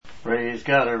Praise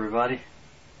God, everybody.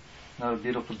 Another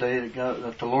beautiful day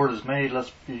that the Lord has made.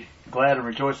 Let's be glad and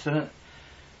rejoice in it.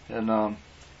 And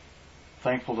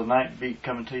thankful tonight to be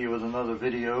coming to you with another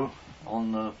video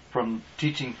on from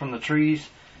teaching from the trees.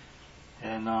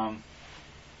 And I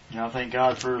thank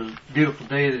God for the beautiful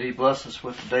day that He blessed us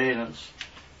with today, and it's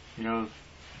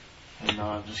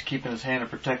just keeping His hand of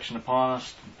protection upon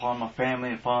us, upon my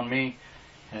family, upon me,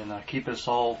 and keep us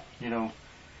all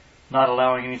not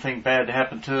allowing anything bad to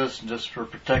happen to us, and just for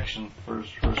protection, for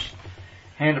his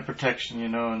hand of protection,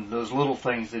 and those little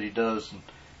things that He does,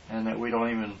 and that we don't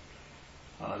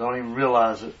even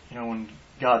realize it, when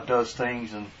God does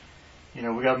things, and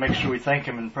we got to make sure we thank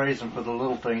Him and praise Him for the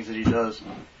little things that He does,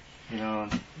 and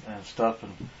stuff,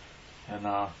 and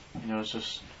it's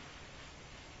just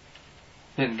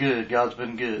been good. God's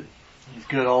been good. He's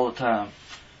good all the time,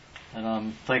 and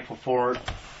I'm thankful for it.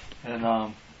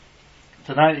 And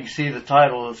tonight you can see the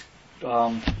title is,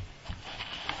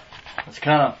 it's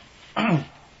kind of,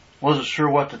 wasn't sure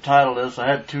what the title is. I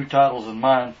had two titles in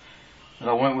mind, and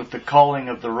I went with The Calling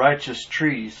of the Righteous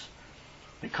Trees.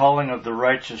 The Calling of the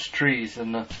Righteous Trees.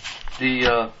 And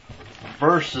the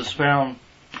verse is found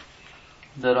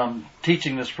that I'm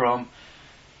teaching this from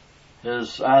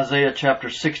is Isaiah chapter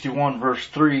 61 verse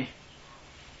 3.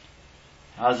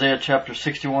 Isaiah chapter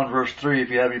 61 verse 3.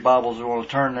 If you have your Bibles, you want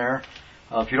to turn there.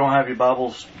 If you don't have your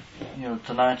Bibles,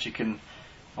 tonight you can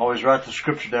always write the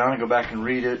scripture down and go back and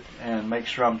read it and make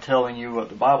sure I'm telling you what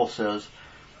the Bible says.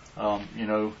 I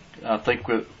think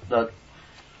that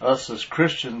us as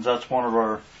Christians, that's one of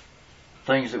our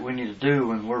things that we need to do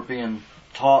when we're being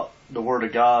taught the Word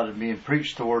of God and being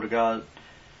preached the Word of God.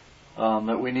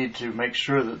 That we need to make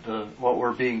sure that what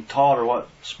we're being taught or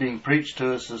what's being preached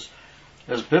to us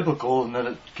is biblical, and that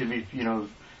it can be,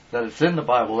 that it's in the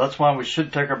Bible. That's why we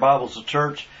should take our Bibles to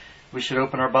church. We should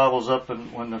open our Bibles up,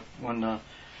 and when the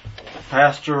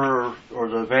pastor or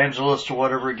the evangelist or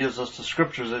whatever gives us the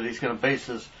scriptures that he's going to base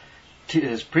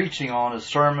his preaching on, his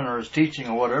sermon or his teaching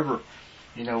or whatever,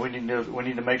 we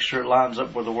need to make sure it lines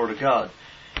up with the Word of God.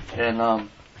 And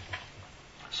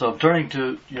so I'm turning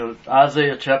to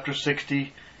Isaiah chapter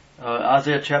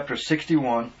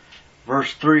 61,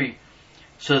 verse 3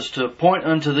 says, "To appoint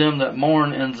unto them that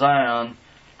mourn in Zion,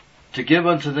 to give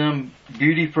unto them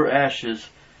beauty for ashes,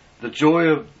 the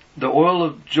oil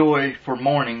of joy for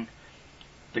mourning,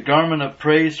 the garment of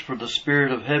praise for the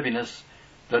spirit of heaviness,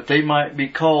 that they might be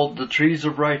called the trees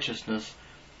of righteousness,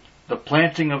 the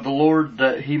planting of the Lord,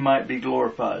 that He might be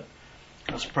glorified."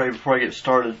 Let's pray before I get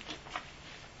started.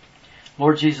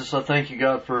 Lord Jesus, I thank you,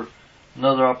 God, for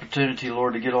another opportunity,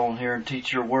 Lord, to get on here and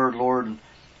teach your word, Lord,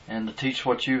 and to teach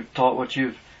what you've taught, what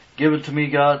you've given to me,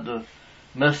 God, the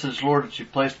message, Lord, that you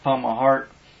placed upon my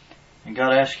heart. And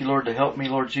God, I ask you, Lord, to help me,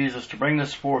 Lord Jesus, to bring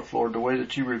this forth, Lord, the way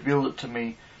that you revealed it to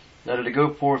me, that it to go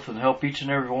forth and help each and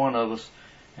every one of us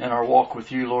in our walk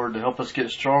with you, Lord, to help us get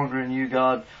stronger in you,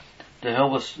 God, to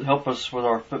help us with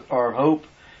our hope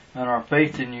and our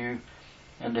faith in you,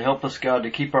 and to help us, God, to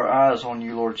keep our eyes on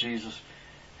you, Lord Jesus.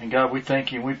 And God, we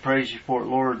thank you and we praise you for it,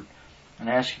 Lord, and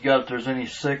I ask you, God, if there's any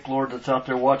sick, Lord, that's out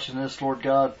there watching this, Lord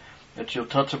God, that you'll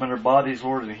touch them in their bodies,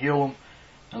 Lord, and heal them.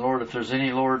 And Lord, if there's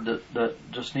any, Lord,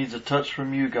 that just needs a touch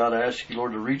from you, God, I ask you,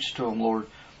 Lord, to reach to them, Lord.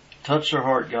 Touch their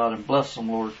heart, God, and bless them,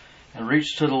 Lord. And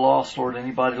reach to the lost, Lord.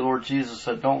 Anybody, Lord Jesus,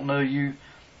 that don't know you,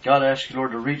 God, I ask you,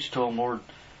 Lord, to reach to them, Lord.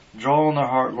 Draw on their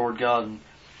heart, Lord God,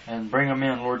 and bring them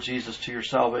in, Lord Jesus, to your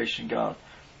salvation, God.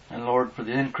 And Lord, for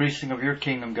the increasing of your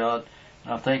kingdom, God.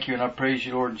 And I thank you and I praise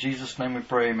you, Lord. In Jesus' name we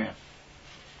pray, amen.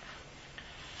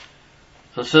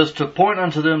 So it says, "To appoint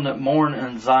unto them that mourn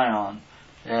in Zion."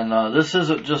 And this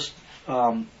isn't just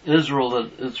Israel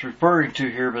that it's referring to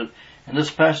here, but in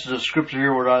this passage of scripture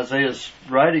here where Isaiah is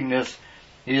writing this,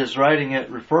 he is writing it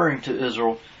referring to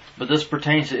Israel. But this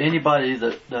pertains to anybody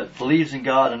that believes in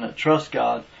God and that trusts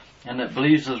God and that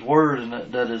believes His Word and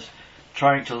that is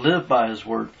trying to live by His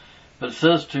Word. But it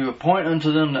says, "To appoint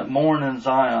unto them that mourn in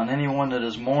Zion." Anyone that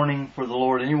is mourning for the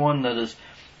Lord, anyone that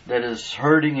is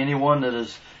hurting, anyone that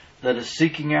is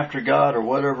seeking after God, or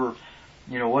whatever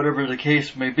the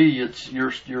case may be, it's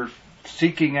you're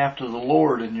seeking after the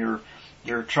Lord, and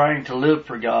you're trying to live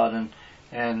for God,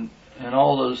 and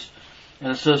all those.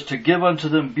 And it says, "To give unto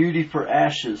them beauty for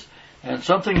ashes." And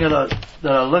something that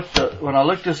I looked at when I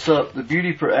looked this up, the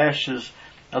beauty for ashes,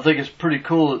 I think it's pretty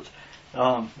cool.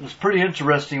 It's pretty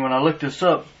interesting when I looked this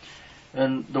up,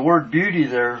 and the word beauty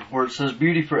there, where it says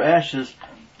beauty for ashes,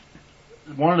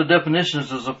 one of the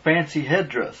definitions is a fancy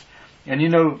headdress. And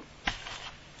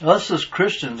us as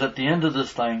Christians, at the end of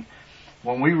this thing,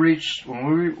 when we reach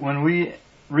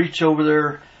over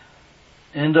there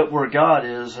end up where God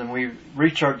is, and we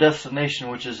reach our destination,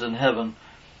 which is in heaven.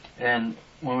 And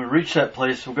when we reach that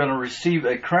place, we're going to receive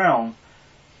a crown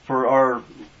for our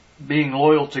being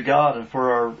loyal to God, and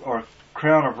for our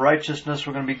crown of righteousness.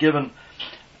 We're going to be given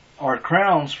our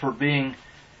crowns for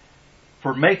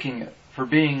making it, for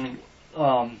being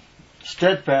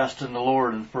steadfast in the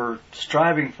Lord, and for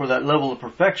striving for that level of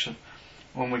perfection.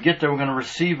 When we get there, we're going to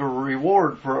receive a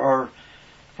reward for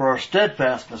our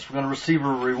steadfastness. We're going to receive a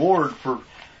reward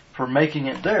for making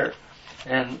it there.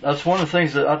 And that's one of the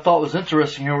things that I thought was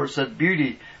interesting here, where it said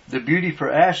beauty, the beauty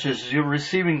for ashes. You're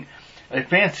receiving a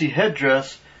fancy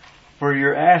headdress for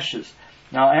your ashes.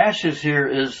 Now, ashes here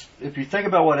is, if you think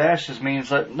about what ashes means,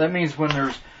 that means when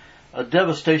there's a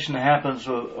devastation that happens,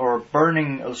 or a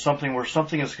burning of something, where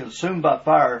something is consumed by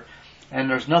fire, and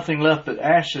there's nothing left but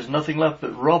ashes, nothing left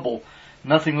but rubble,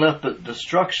 nothing left but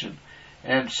destruction.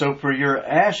 And so for your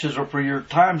ashes, or for your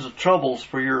times of troubles,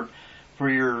 for your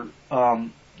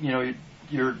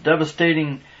your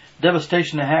devastation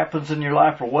that happens in your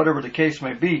life, or whatever the case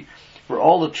may be, for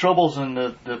all the troubles and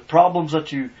the problems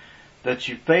that you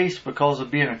face because of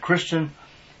being a Christian,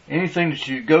 anything that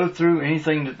you go through,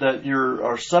 anything that you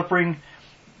are suffering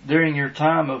during your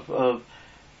time of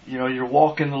your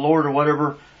walk in the Lord, or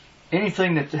whatever,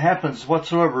 anything that happens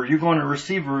whatsoever, you're going to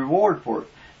receive a reward for it.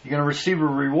 You're going to receive a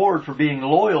reward for being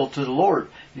loyal to the Lord.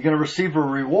 You're going to receive a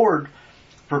reward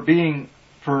for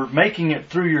making it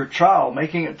through your trial,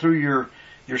 making it through your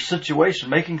situation,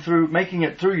 making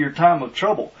it through your time of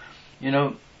trouble.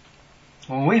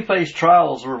 When we face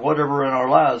trials or whatever in our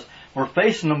lives, we're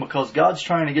facing them because God's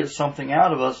trying to get something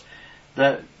out of us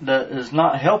that is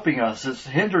not helping us. It's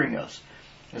hindering us.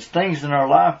 It's things in our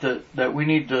life that we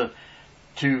need to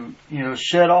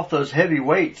shed off those heavy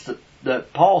weights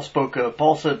that Paul spoke of.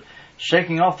 Paul said,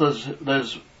 shaking off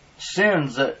those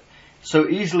sins that so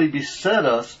easily beset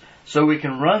us, so we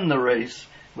can run the race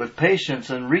with patience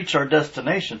and reach our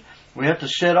destination. We have to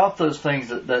shed off those things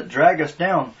that drag us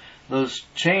down, those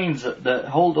chains that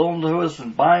hold on to us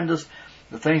and bind us,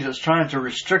 the things that's trying to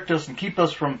restrict us and keep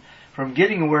us from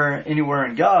getting anywhere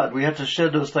in God. We have to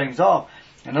shed those things off.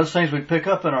 And those things we pick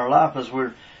up in our life as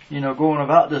we're going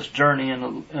about this journey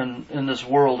in this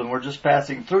world, and we're just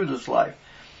passing through this life.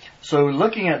 So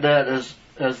looking at that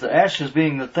as the ashes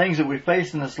being the things that we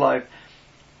face in this life,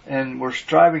 and we're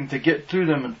striving to get through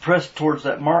them and press towards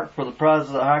that mark for the prize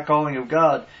of the high calling of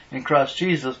God in Christ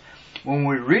Jesus. When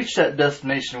we reach that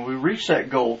destination, we reach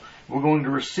that goal, we're going to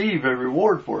receive a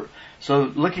reward for it.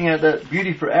 So looking at that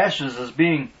beauty for ashes as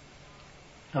being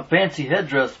a fancy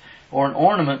headdress or an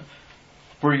ornament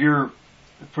for your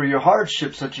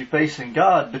hardships that you face in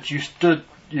God, but you stood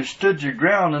your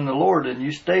ground in the Lord, and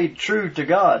you stayed true to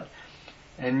God,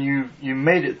 and you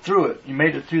made it through it. You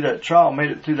made it through that trial,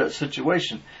 made it through that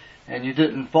situation, and you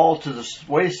didn't fall to the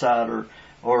wayside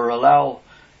or allow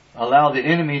the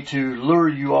enemy to lure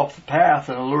you off the path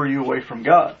and lure you away from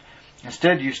God.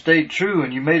 Instead, you stayed true,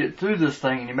 and you made it through this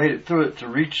thing, and you made it through it to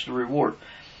reach the reward.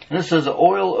 And it says, the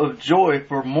oil of joy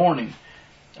for mourning.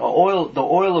 The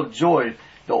oil of joy.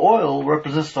 The oil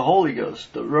represents the Holy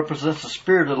Ghost. It represents the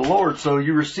Spirit of the Lord. So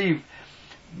you receive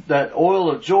that oil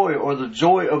of joy, or the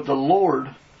joy of the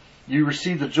Lord. You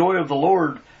receive the joy of the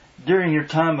Lord during your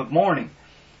time of mourning.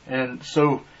 And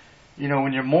so,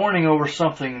 when you're mourning over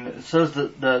something, it says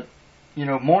that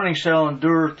mourning shall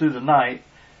endure through the night,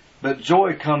 but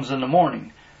joy comes in the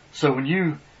morning. So when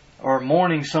you are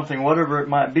mourning something, whatever it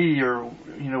might be, or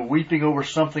weeping over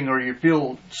something, or you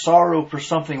feel sorrow for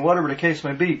something, whatever the case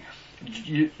may be,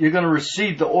 you're going to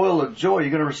receive the oil of joy. You're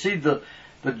going to receive the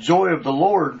joy of the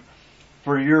Lord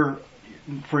for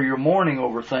your mourning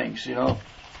over things,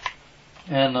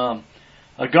 And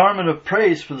a garment of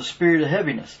praise for the spirit of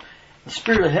heaviness. The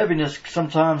spirit of heaviness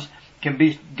sometimes can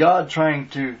be God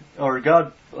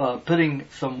putting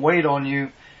some weight on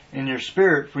you in your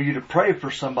spirit for you to pray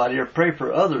for somebody or pray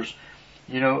for others,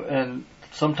 and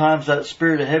sometimes that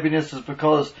spirit of heaviness is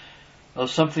because of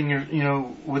something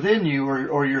within you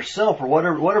or yourself, or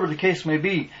whatever the case may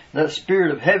be. That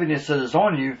spirit of heaviness that is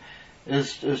on you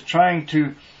is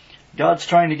God's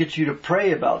trying to get you to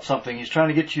pray about something. He's trying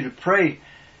to get you to pray,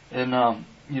 and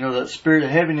that spirit of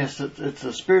heaviness. It's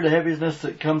a spirit of heaviness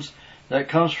that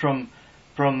comes from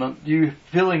you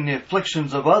feeling the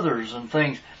afflictions of others and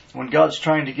things. When God's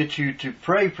trying to get you to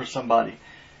pray for somebody,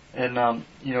 and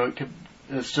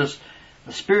it's just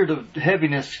the spirit of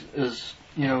heaviness is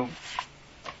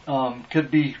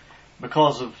could be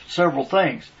because of several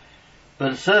things.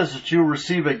 But it says that you'll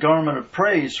receive a garment of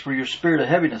praise for your spirit of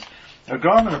heaviness. A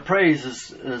garment of praise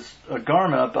is a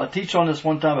garment. I teach on this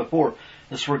one time before.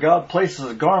 It's where God places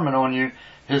a garment on you.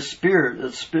 His Spirit.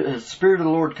 His Spirit of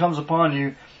the Lord comes upon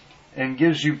you and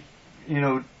gives you,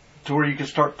 to where you can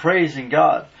start praising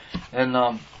God.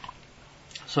 And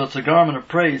so it's a garment of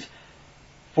praise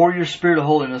for your spirit of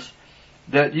holiness,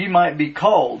 that ye might be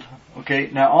called. Okay,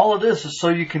 now all of this is so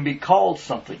you can be called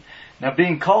something. Now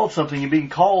being called something, you're being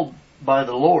called by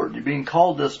the Lord. You're being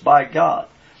called this by God.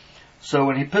 So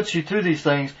when He puts you through these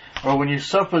things, or when you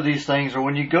suffer these things, or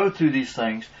when you go through these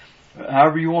things,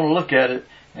 however you want to look at it,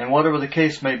 and whatever the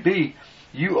case may be,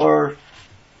 you are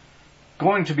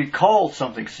going to be called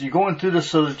something. So you're going through this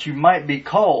so that you might be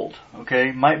called.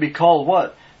 Okay, might be called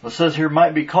what? Well, it says here,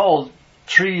 might be called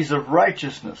trees of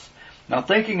righteousness. Now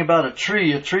thinking about a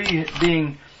tree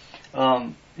being,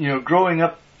 growing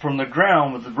up from the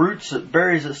ground with the roots that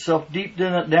buries itself deep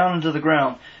down into the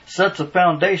ground, sets a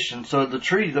foundation. So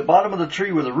the bottom of the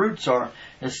tree where the roots are,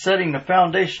 is setting the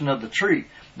foundation of the tree.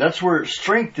 That's where its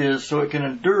strength is, so it can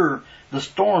endure the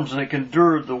storms and it can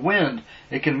endure the wind.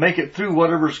 It can make it through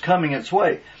whatever's coming its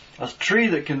way. A tree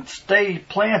that can stay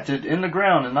planted in the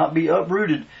ground and not be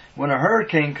uprooted when a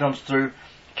hurricane comes through,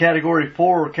 Category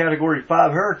 4 or Category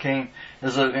 5 hurricane,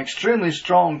 is an extremely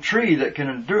strong tree that can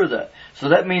endure that. So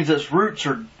that means its roots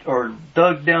are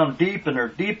dug down deep, and are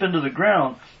deep into the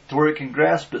ground to where it can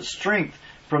grasp its strength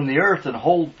from the earth and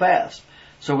hold fast.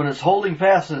 So when it's holding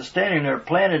fast and it's standing there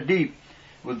planted deep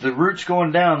with the roots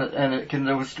going down, and it can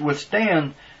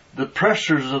withstand the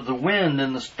pressures of the wind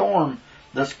and the storm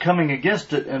that's coming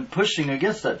against it and pushing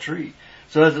against that tree.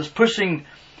 So as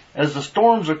the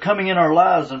storms are coming in our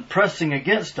lives and pressing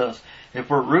against us, if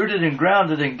we're rooted and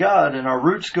grounded in God and our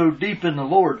roots go deep in the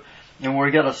Lord, and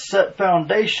we've got a set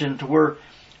foundation to where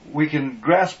we can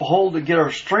grasp a hold and get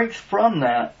our strength from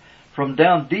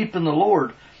down deep in the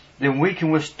Lord, then we can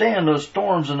withstand those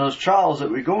storms and those trials that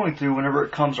we're going through whenever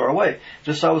it comes our way.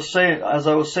 Just as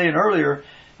I was saying earlier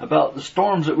about the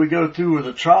storms that we go through or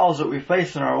the trials that we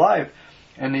face in our life,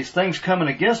 and these things coming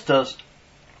against us,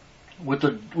 with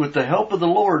the help of the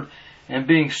Lord and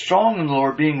being strong in the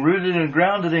Lord, being rooted and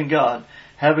grounded in God,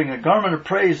 having a garment of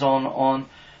praise on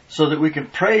so that we can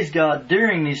praise God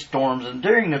during these storms and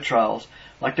during the trials.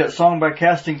 Like that song by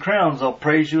Casting Crowns, I'll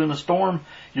praise you in the storm.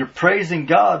 You're praising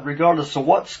God regardless of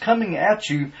what's coming at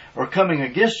you or coming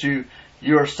against you.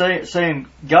 You are saying,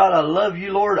 God, I love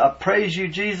you, Lord. I praise you,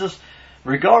 Jesus.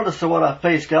 Regardless of what I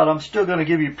face, God, I'm still going to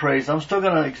give you praise. I'm still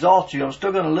going to exalt you. I'm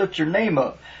still going to lift your name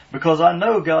up. Because I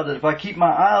know, God, that if I keep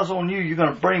my eyes on you, you're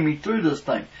going to bring me through this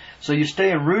thing. So you're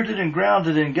staying rooted and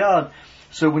grounded in God.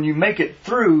 So when you make it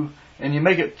through, and you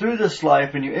make it through this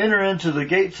life, and you enter into the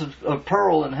gates of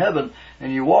pearl in heaven,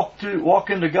 and you walk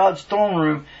into God's throne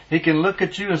room, He can look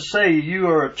at you and say, you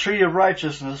are a tree of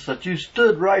righteousness, that you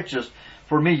stood righteous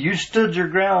for me. You stood your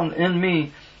ground in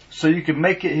me, so you can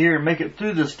make it here and make it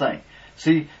through this thing.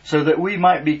 See, so that we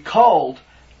might be called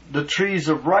the trees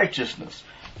of righteousness.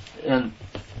 And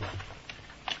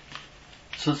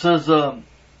so it says,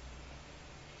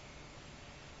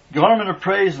 garment of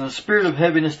praise and the spirit of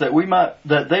heaviness,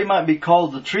 that they might be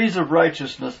called the trees of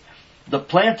righteousness, the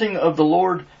planting of the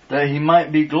Lord, that He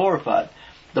might be glorified.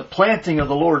 The planting of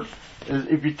the Lord,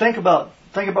 if you think about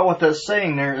what that's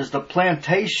saying there, is the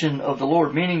plantation of the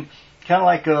Lord, meaning kind of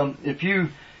like if you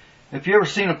ever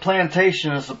seen a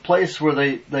plantation, it's a place where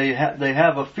they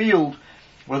have a field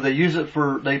where they use it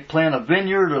they plant a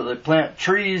vineyard, or they plant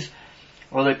trees,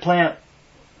 or they plant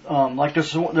like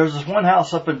there's this one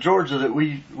house up in Georgia that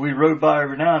we rode by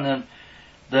every now and then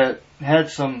that had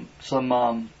some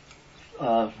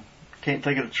can't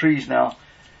think of the trees now,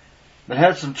 but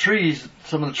had some of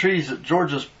the trees that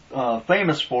Georgia's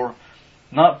famous for,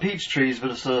 not peach trees,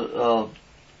 but it's I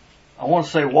want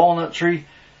to say walnut tree.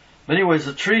 But anyways,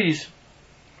 the trees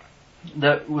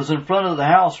that was in front of the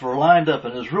house were lined up,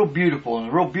 and it was real beautiful, and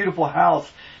a real beautiful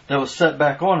house that was set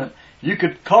back on it. You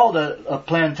could call that a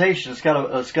plantation. It's got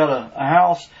a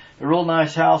house, a real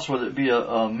nice house, whether it be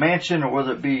a mansion or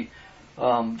whether it be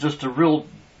just a real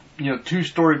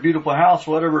 2-story beautiful house,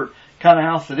 whatever kind of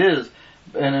house it is.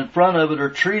 And in front of it are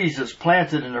trees that's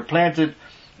planted, and they're planted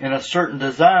in a certain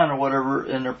design or whatever,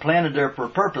 and they're planted there for a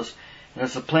purpose. And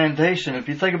it's a plantation. If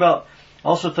you think about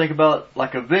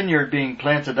like a vineyard being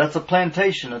planted, that's a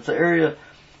plantation. It's an area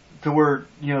to where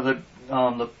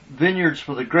the vineyards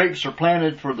for the grapes are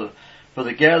planted, for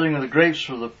the gathering of the grapes,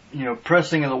 for the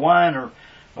pressing of the wine, or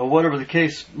whatever the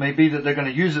case may be that they're going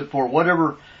to use it for.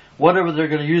 Whatever they're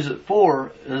going to use it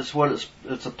for is what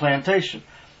it's a plantation.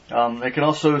 They can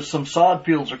also, some sod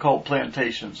fields are called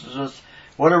plantations. It's just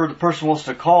whatever the person wants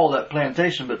to call that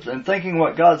plantation. But in thinking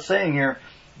what God's saying here,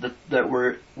 that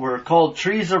we're called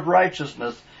trees of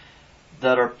righteousness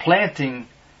that are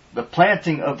the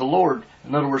planting of the Lord.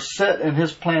 In other words, set in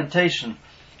His plantation.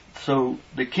 So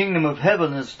the kingdom of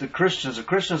heaven is the Christians. The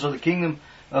Christians are the kingdom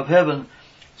of heaven.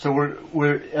 So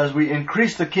we're as we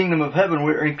increase the kingdom of heaven,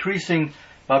 we're increasing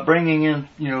by bringing in,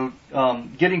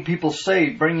 getting people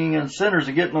saved, bringing in sinners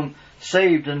and getting them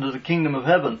saved into the kingdom of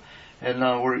heaven. And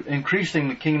we're increasing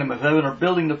the kingdom of heaven, or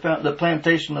building the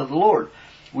plantation of the Lord.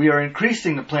 We are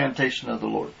increasing the plantation of the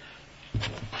Lord.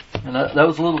 And that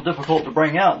was a little difficult to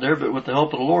bring out there, but with the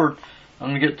help of the Lord, I'm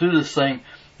going to get through this thing.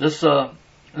 This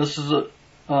is the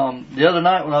other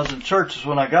night when I was in church is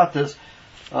when I got this.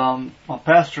 My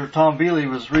pastor, Tom Bealey,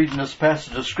 was reading this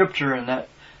passage of Scripture, and that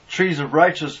trees of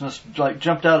righteousness like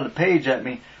jumped out of the page at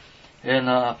me, and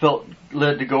I felt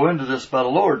led to go into this by the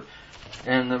Lord.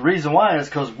 And the reason why is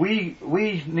because we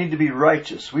need to be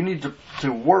righteous. We need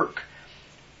to work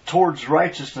towards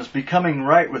righteousness, becoming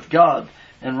right with God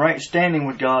and right standing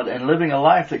with God, and living a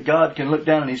life that God can look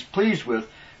down and He's pleased with.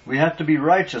 We have to be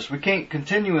righteous. We can't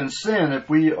continue in sin if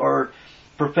we are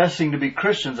professing to be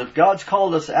Christians. If God's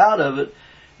called us out of it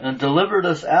and delivered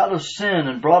us out of sin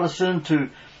and brought us into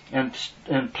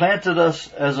and planted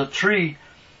us as a tree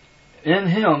in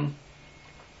Him,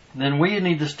 then we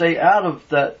need to stay out of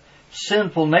that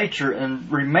sinful nature and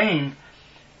remain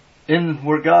in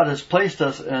where God has placed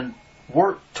us and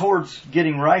work towards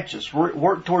getting righteous.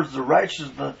 Work towards the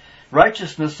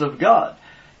righteousness of God.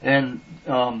 And,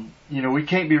 we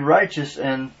can't be righteous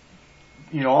and,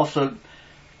 also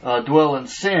dwell in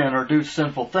sin or do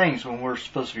sinful things when we're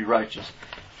supposed to be righteous.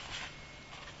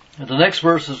 And the next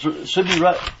verse should be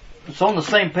right. It's on the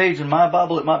same page in my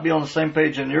Bible. It might be on the same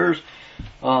page in yours.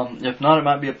 If not, it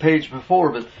might be a page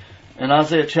before. But in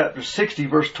Isaiah chapter 60,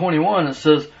 verse 21, it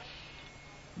says,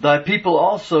 "Thy people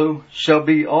also shall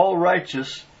be all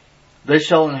righteous. They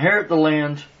shall inherit the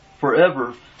land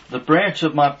forever. The branch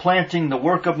of my planting, the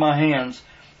work of my hands,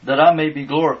 that I may be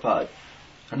glorified."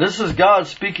 And this is God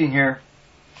speaking here.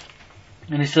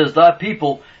 And He says, "Thy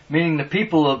people," meaning the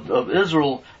people of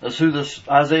Israel, is who this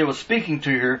Isaiah was speaking to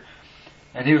here.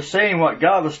 And he was saying what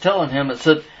God was telling him. It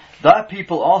said, "Thy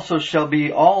people also shall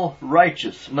be all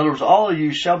righteous." In other words, all of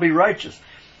you shall be righteous.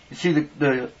 You see,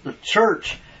 the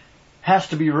church has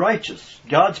to be righteous.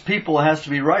 God's people has to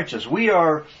be righteous. We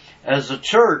are, as a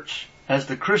church, as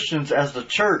the Christians, as the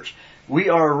church, we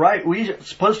are right. We are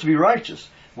supposed to be righteous.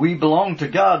 We belong to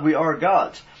God. We are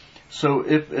God's. So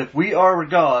if we are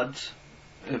God's,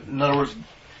 in other words,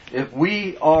 if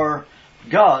we are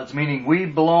God's, meaning we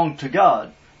belong to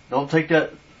God. Don't take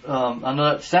that. I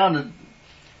know that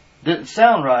didn't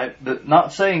sound right, but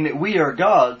not saying that we are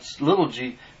God's, little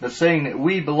g, but saying that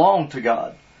we belong to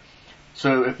God.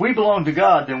 So if we belong to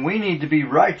God, then we need to be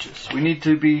righteous. We need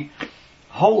to be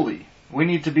holy. We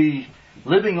need to be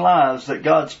living lives that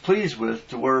God's pleased with,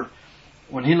 to where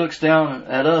when He looks down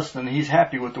at us, then He's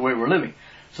happy with the way we're living.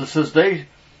 So it says, "They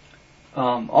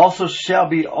also shall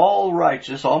be all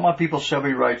righteous. All my people shall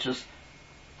be righteous.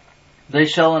 They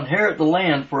shall inherit the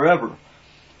land forever."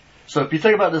 So if you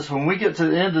think about this, when we get to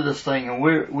the end of this thing and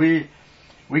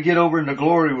we get over into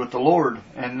glory with the Lord,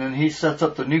 and then He sets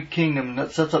up the new kingdom,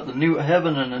 that sets up the new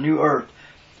heaven and the new earth,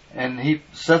 and He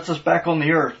sets us back on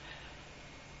the earth,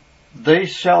 they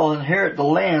shall inherit the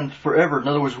land forever. In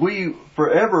other words, we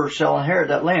forever shall inherit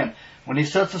that land. When He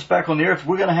sets us back on the earth,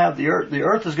 we're going to have the earth. The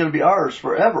earth is going to be ours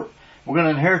forever. We're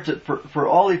going to inherit it for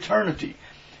all eternity.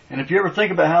 And if you ever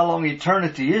think about how long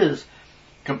eternity is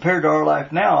compared to our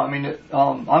life now, I mean,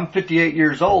 I'm 58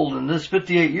 years old, and this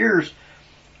 58 years,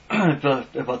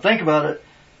 if I think about it,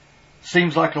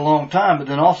 seems like a long time. But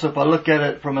then also, if I look at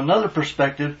it from another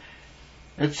perspective,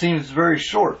 it seems very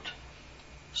short.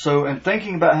 So in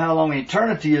thinking about how long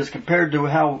eternity is compared to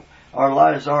how our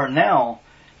lives are now,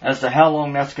 as to how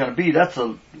long that's going to be,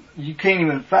 you can't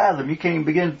even fathom, you can't even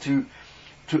begin to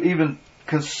even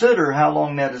consider how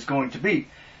long that is going to be.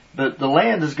 But the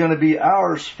land is going to be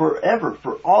ours forever,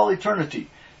 for all eternity,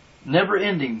 never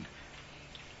ending.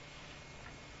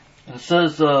 And it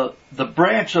says, "the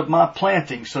branch of my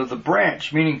planting." So the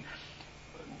branch, meaning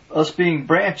us being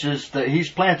branches that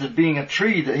He's planted, being a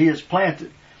tree that He has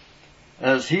planted.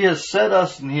 As He has set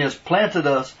us and He has planted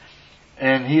us,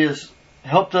 and He has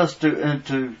helped us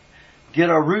to get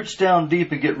our roots down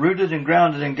deep and get rooted and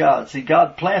grounded in God. See,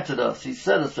 God planted us. He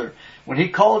set us there. When He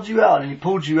called you out and He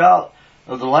pulled you out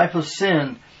of the life of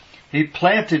sin, He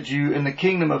planted you in the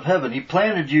kingdom of heaven. He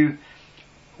planted you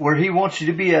where He wants you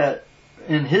to be at,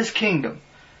 in His kingdom.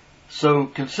 So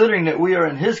considering that we are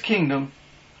in His kingdom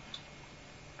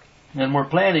and we're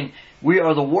planting, we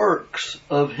are the works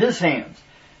of His hands.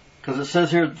 Because it says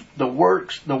here, the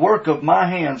work of my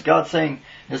hands. God's saying,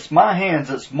 it's my hands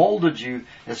that's molded you.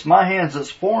 It's my hands that's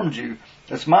formed you.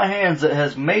 It's my hands that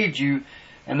has made you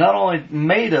and not only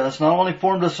made us, not only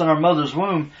formed us in our mother's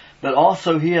womb, but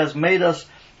also He has made us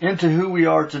into who we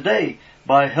are today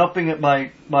by helping it,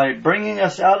 by bringing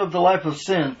us out of the life of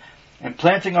sin and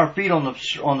planting our feet on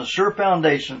the sure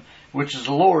foundation, which is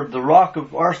the Lord, the rock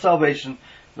of our salvation,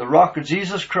 the rock of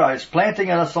Jesus Christ, planting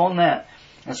us on that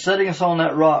and setting us on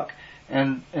that rock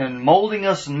and molding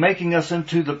us and making us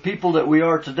into the people that we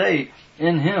are today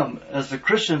in Him, as the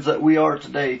Christians that we are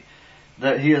today,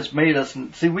 that He has made us.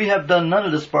 And see, we have done none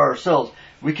of this by ourselves.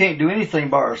 We can't do anything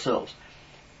by ourselves.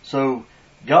 So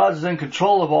God is in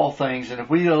control of all things, and if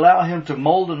we allow Him to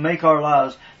mold and make our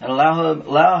lives and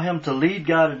allow Him to lead,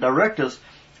 guide, and direct us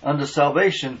unto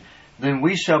salvation, then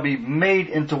we shall be made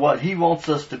into what He wants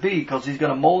us to be, because He's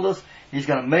going to mold us, He's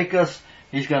going to make us,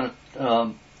 He's going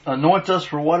to anoint us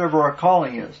for whatever our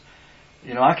calling is.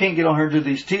 You know, I can't get on here and do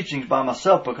these teachings by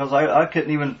myself, because I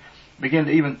couldn't even begin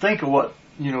to even think of what,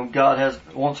 you know, God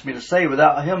wants me to say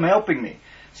without Him helping me.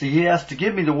 See, He has to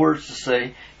give me the words to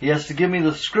say. He has to give me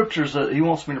the scriptures that He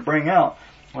wants me to bring out.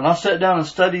 When I sit down and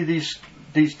study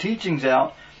these teachings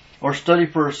out, or study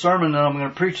for a sermon that I'm going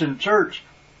to preach in church,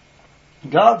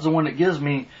 God's the one that gives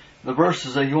me the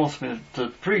verses that He wants me to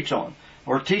preach on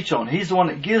or teach on. He's the one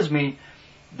that gives me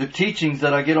the teachings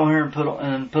that I get on here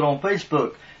and put on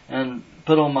Facebook and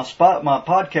put on my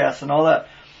podcast and all that.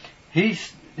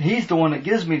 He's the one that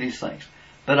gives me these things.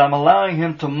 But I'm allowing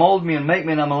Him to mold me and make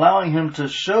me, and I'm allowing Him to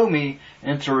show me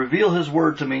and to reveal His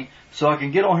Word to me, so I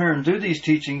can get on here and do these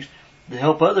teachings to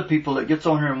help other people that gets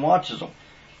on here and watches them.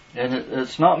 And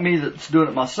it's not me that's doing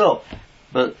it myself,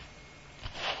 but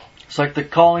it's like the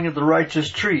calling of the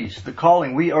righteous trees. The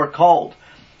calling, we are called.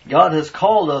 God has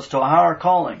called us to a higher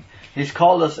calling. He's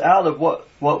called us out of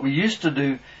what we used to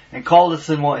do and called us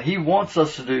in what He wants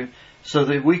us to do, so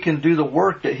that we can do the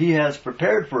work that He has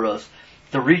prepared for us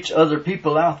to reach other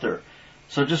people out there.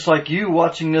 So just like you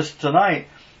watching this tonight,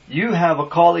 you have a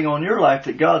calling on your life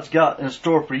that God's got in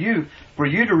store for you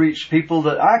to reach people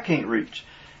that I can't reach,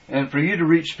 and for you to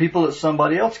reach people that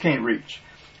somebody else can't reach.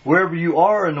 Wherever you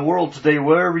are in the world today,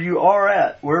 wherever you are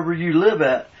at, wherever you live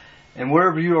at, and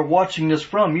wherever you are watching this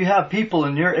from, you have people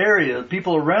in your area,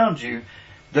 people around you,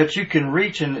 that you can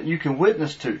reach and that you can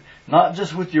witness to, not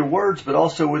just with your words, but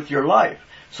also with your life.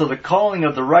 So the calling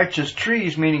of the righteous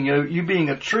trees, meaning you being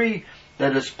a tree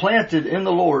that is planted in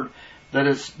the Lord,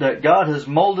 that God has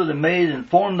molded and made and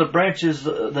formed the branches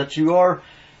that you are,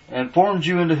 and formed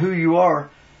you into who you are.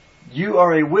 You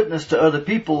are a witness to other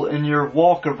people in your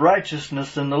walk of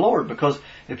righteousness in the Lord. Because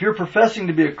if you're professing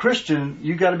to be a Christian,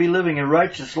 you got to be living a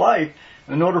righteous life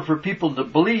in order for people to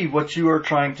believe what you are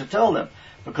trying to tell them.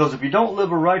 Because if you don't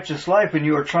live a righteous life and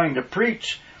you are trying to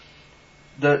preach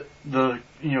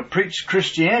preach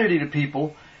Christianity to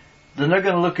people, then they're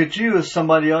going to look at you as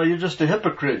somebody, oh, you're just a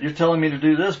hypocrite. You're telling me to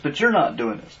do this, but you're not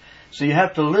doing this. So you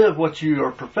have to live what you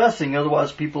are professing,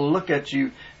 otherwise people will look at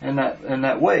you in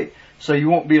that way. So you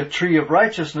won't be a tree of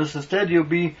righteousness. Instead, you'll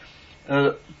be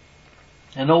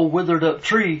an old withered up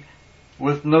tree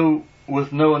with no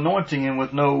anointing and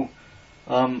with no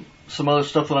some other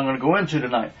stuff that I'm going to go into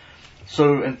tonight.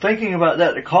 So in thinking about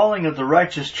that, the calling of the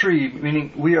righteous tree,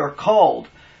 meaning we are called.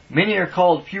 Many are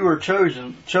called, few are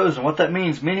chosen. What that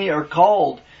means, many are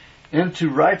called into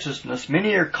righteousness.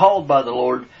 Many are called by the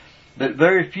Lord, but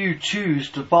very few choose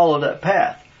to follow that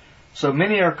path. So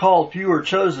many are called, few are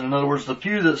chosen. In other words, the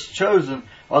few that's chosen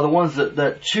are the ones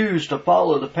that choose to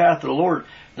follow the path of the Lord.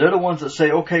 They're the ones that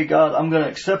say, okay, God, I'm going to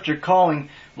accept your calling.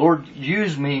 Lord,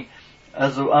 use me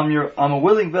as I'm a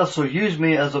willing vessel. Use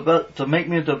me to make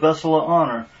me into a vessel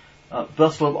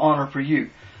of honor for you.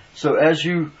 So as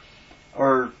you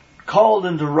are called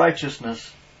into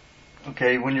righteousness,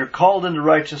 okay, when you're called into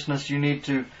righteousness, you need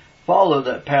to follow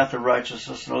that path of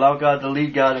righteousness and allow God to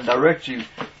lead, guide, and direct you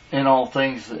in all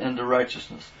things into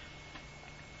righteousness.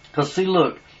 Because see,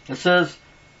 look, it says,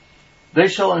 they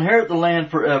shall inherit the land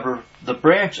forever, the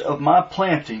branch of my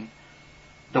planting,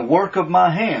 the work of my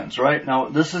hands. Right? Now,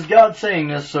 this is God saying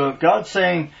this, so if God's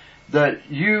saying that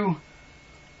you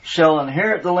shall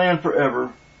inherit the land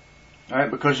forever, all right,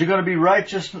 because you're going to be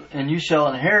righteous and you shall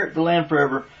inherit the land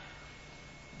forever,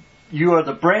 you are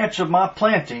the branch of my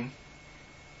planting,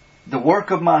 the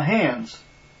work of my hands.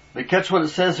 But catch what it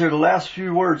says here, the last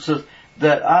few words says,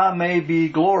 that I may be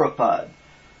glorified.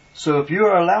 So if you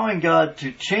are allowing God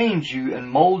to change you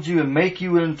and mold you and make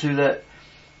you into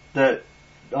that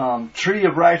tree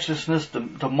of righteousness,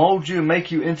 to mold you and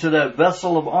make you into that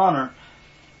vessel of honor,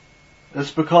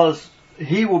 it's because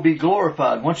He will be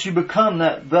glorified. Once you become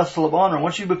that vessel of honor,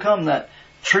 once you become that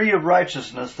tree of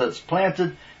righteousness that's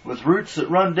planted with roots that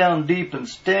run down deep and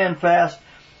stand fast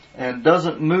and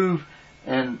doesn't move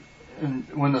and and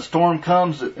when the storm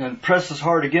comes and presses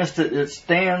hard against it, it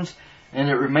stands and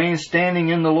it remains standing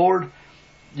in the Lord.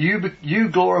 You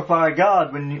glorify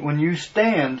God when you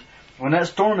stand, when that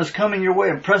storm is coming your way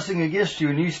and pressing against you,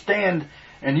 and you stand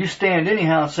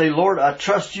anyhow and say, Lord, I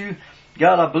trust you.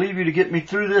 God, I believe you to get me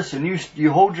through this, and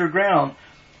you hold your ground.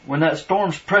 When that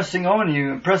storm's pressing on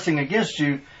you and pressing against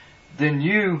you, then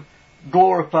you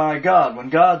glorify God. When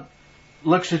God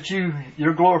looks at you,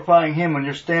 you're glorifying Him when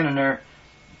you're standing there.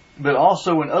 But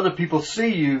also when other people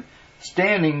see you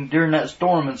standing during that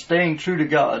storm and staying true to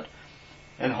God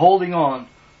and holding on,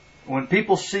 when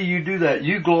people see you do that,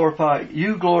 you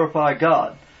glorify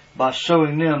God by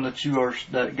showing them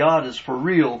that God is for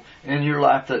real in your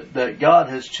life, that God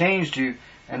has changed you,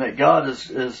 and that God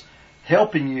is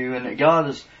helping you, and that God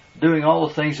is doing all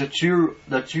the things that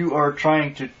you are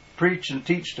trying to preach and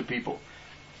teach to people.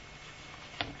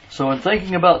 So in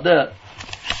thinking about that,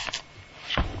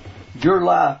 your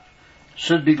life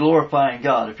should be glorifying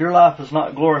God. If your life is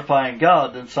not glorifying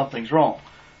God, then something's wrong.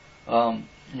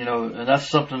 And that's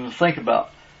something to think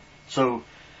about. So,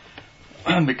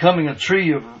 becoming a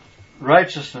tree of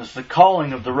righteousness, the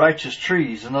calling of the righteous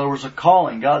trees. In other words, a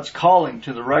calling. God's calling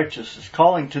to the righteous. He's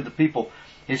calling to the people.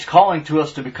 He's calling to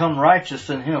us to become righteous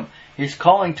in Him. He's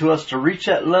calling to us to reach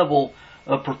that level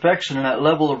of perfection and that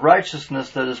level of righteousness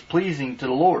that is pleasing to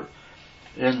the Lord.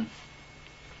 And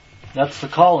that's the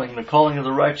calling of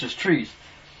the righteous trees.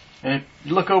 And if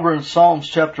you look over in Psalms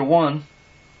chapter 1,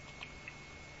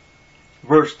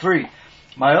 verse 3,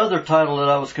 my other title that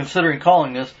I was considering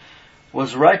calling this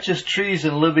was Righteous Trees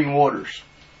and Living Waters.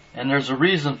 And there's a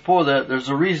reason for that. There's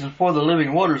a reason for the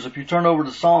living waters. If you turn over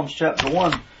to Psalms chapter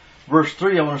 1, verse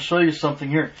 3, I want to show you something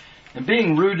here. And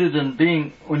being rooted and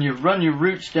when you run your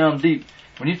roots down deep,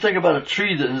 when you think about a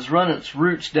tree that has run its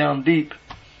roots down deep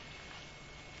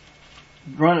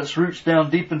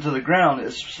into the ground,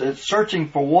 it's searching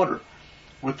for water.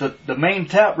 With the main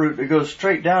taproot that goes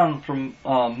straight down from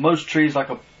most trees, like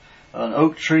an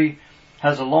oak tree,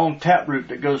 has a long taproot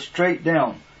that goes straight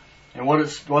down. And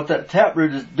what that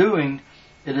taproot is doing,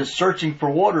 it is searching for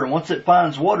water. And once it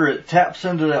finds water, it taps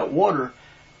into that water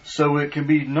so it can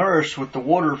be nourished with the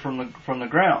water from the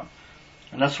ground.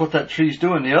 And that's what that tree's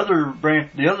doing. The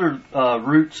other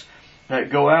roots that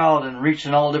go out and reach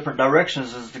in all different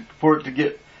directions is for it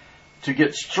to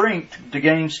get strength, to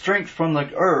gain strength from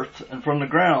the earth and from the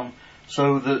ground,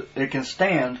 so that it can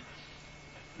stand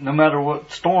no matter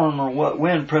what storm or what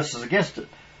wind presses against it.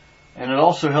 And it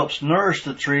also helps nourish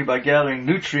the tree by gathering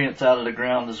nutrients out of the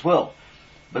ground as well.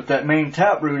 But that main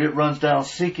taproot, it runs down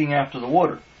seeking after the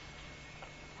water.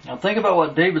 Now think about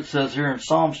what David says here in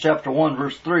Psalms chapter 1,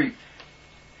 verse 3.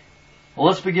 Well,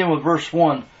 let's begin with verse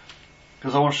 1,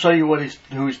 because I want to show you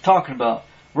who he's talking about.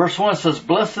 Verse 1 says,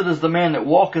 Blessed is the man that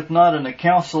walketh not in the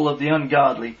counsel of the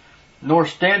ungodly, nor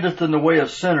standeth in the way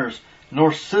of sinners,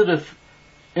 nor sitteth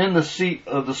in the seat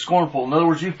of the scornful. In other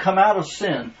words, you've come out of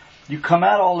sin. You come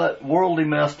out of all that worldly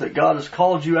mess that God has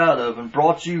called you out of and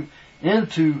brought you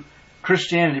into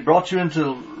Christianity, brought you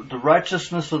into the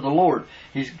righteousness of the Lord.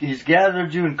 He's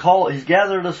gathered you and He's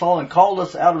gathered us all and called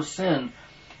us out of sin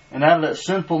and out of that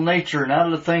sinful nature and out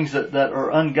of the things that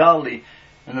are ungodly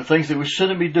and the things that we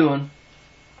shouldn't be doing.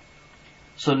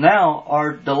 So now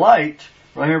our delight,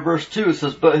 right here in verse 2, it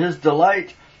says, But his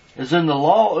delight is in the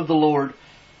law of the Lord,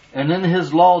 and in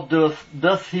his law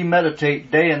doth he meditate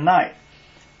day and night.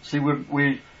 See,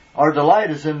 our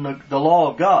delight is in the law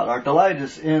of God. Our delight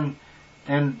is in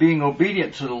being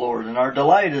obedient to the Lord, and our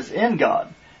delight is in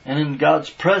God and in God's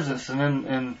presence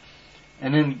and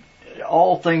in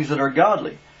all things that are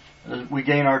godly. We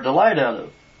gain our delight out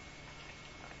of.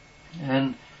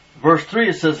 And verse 3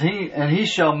 it says, He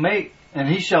shall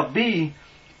be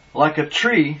like a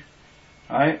tree.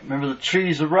 Alright, remember the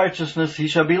trees of righteousness. He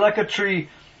shall be like a tree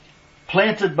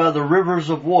planted by the rivers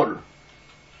of water,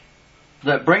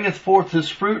 that bringeth forth his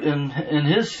fruit in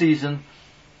his season.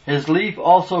 His leaf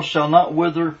also shall not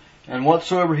wither, and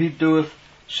whatsoever he doeth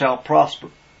shall prosper.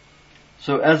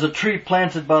 So as a tree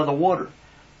planted by the water.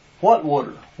 What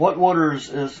water? What water is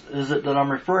it that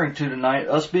I'm referring to tonight?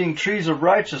 Us being trees of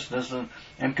righteousness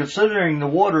and considering the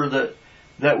water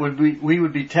that we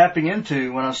would be tapping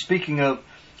into when I'm speaking of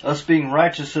us being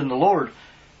righteous in the Lord,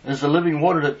 is the living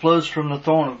water that flows from the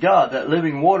throne of God. That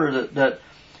living water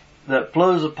that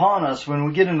flows upon us when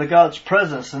we get into God's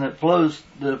presence, and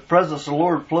the presence of the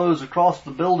Lord flows across the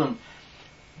building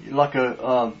like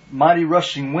a mighty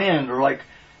rushing wind, or like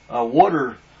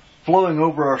water flowing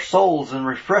over our souls and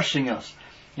refreshing us.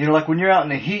 You know, like when you're out in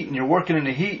the heat and you're working in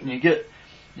the heat and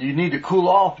you need to cool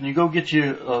off, and you go get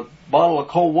you a bottle of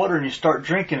cold water and you start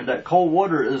drinking it. That cold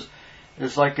water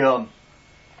is like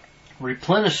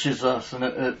replenishes us, and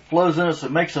it flows in us.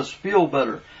 It makes us feel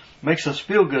better, makes us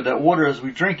feel good. That water, as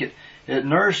we drink it, it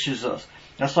nourishes us.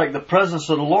 That's like the presence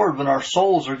of the Lord when our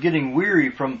souls are getting weary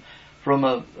from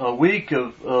a week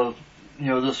of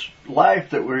this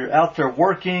life that we're out there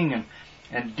working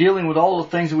and dealing with all the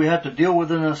things that we have to deal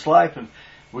with in this life, and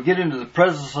we get into the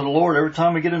presence of the Lord. Every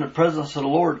time we get in the presence of the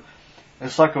Lord,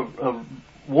 it's like a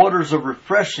waters of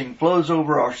refreshing flows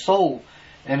over our soul,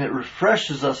 and it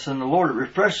refreshes us in the Lord. It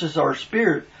refreshes our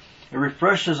spirit. It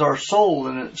refreshes our soul,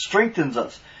 and it strengthens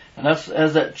us. And that's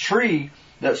as that tree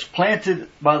that's planted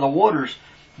by the waters,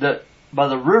 that by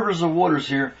the rivers of waters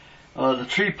here, the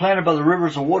tree planted by the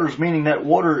rivers of waters, meaning that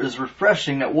water is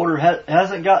refreshing. That water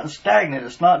hasn't gotten stagnant.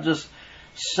 It's not just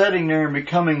sitting there and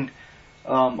becoming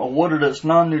a water that's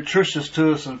non-nutritious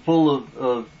to us and full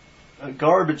of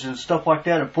garbage and stuff like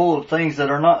that, and full of things that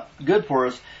are not good for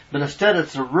us. But instead,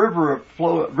 it's a river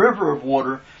of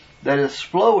water that is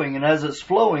flowing, and as it's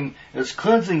flowing, it's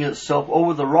cleansing itself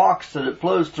over the rocks that it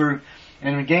flows through,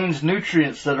 and it gains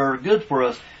nutrients that are good for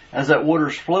us as that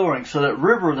water's flowing. So that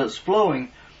river that's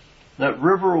flowing, that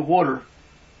river of water,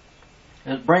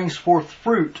 it brings forth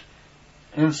fruit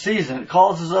in season. It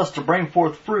causes us to bring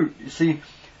forth fruit. You see,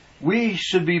 we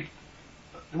should be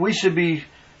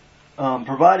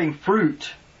providing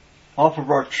fruit off of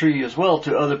our tree as well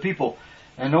to other people.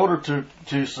 In order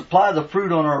to supply the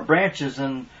fruit on our branches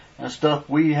and stuff,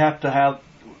 we have to have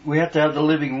the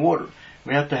living water.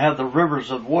 We have to have the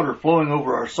rivers of water flowing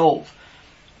over our souls.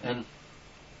 And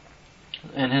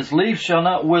his leaf shall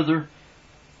not wither,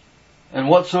 and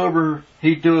whatsoever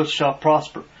he doeth shall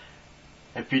prosper.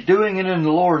 If you're doing it in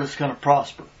the Lord, it's going to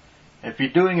prosper. If you're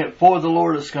doing it for the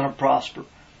Lord, it's going to prosper.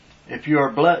 If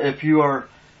your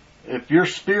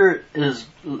spirit is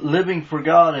living for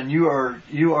God, and you are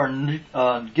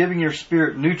giving your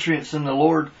spirit nutrients in the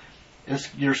Lord,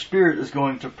 your spirit is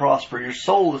going to prosper. Your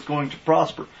soul is going to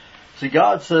prosper. See,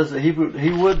 God says that He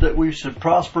would that we should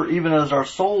prosper even as our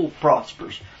soul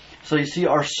prospers. So you see,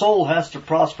 our soul has to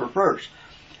prosper first.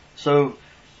 So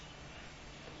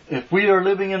if we are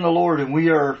living in the Lord and we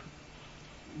are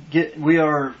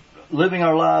living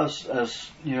our lives as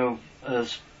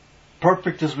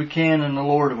perfect as we can in the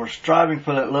Lord, and we're striving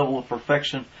for that level of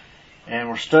perfection, and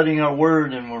we're studying our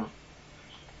Word, and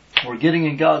we're getting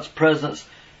in God's presence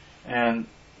and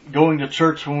going to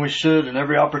church when we should, and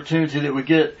every opportunity that we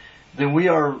get, then we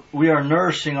are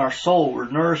nourishing our soul. We're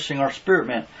nourishing our spirit,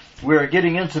 man. We are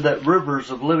getting into that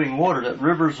rivers of living water, that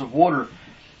rivers of water,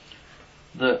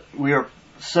 that we are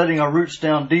setting our roots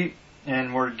down deep,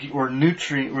 and we're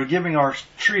giving our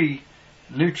tree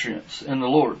nutrients in the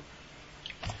Lord.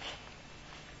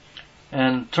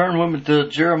 And turn with me to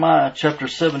Jeremiah chapter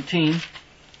 17.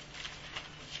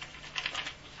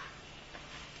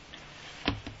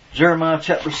 Jeremiah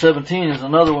chapter 17 is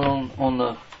another one on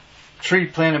the tree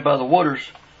planted by the waters.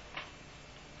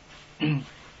 And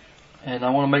I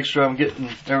want to make sure I'm getting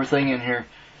everything in here.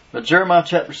 But Jeremiah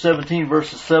chapter 17,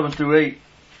 verses 7 through 8.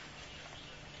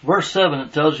 Verse 7,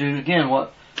 it tells you again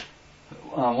what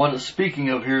it's speaking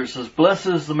of here. It says, "Blessed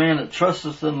is the man that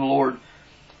trusteth in the Lord,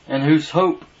 and whose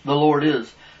hope the Lord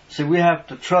is." See, we have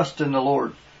to trust in the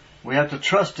Lord. We have to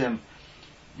trust Him.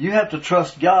 You have to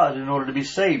trust God in order to be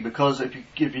saved, because if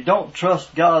you don't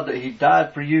trust God that He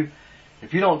died for you,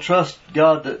 if you don't trust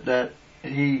God that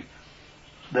He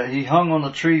hung on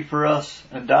the tree for us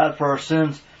and died for our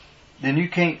sins, then you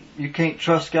can't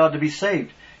trust God to be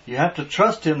saved. You have to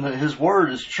trust Him that His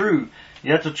Word is true.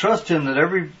 You have to trust Him that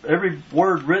every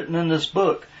word written in this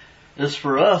book is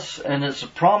for us, and it's a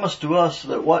promise to us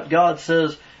that what God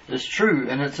says is true,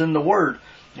 and it's in the Word.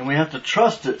 And we have to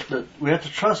trust it. That we have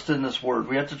to trust in this Word.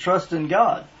 We have to trust in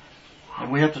God,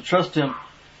 and we have to trust Him.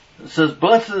 It says,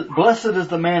 "Blessed is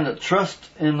the man that trusts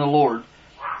in the Lord,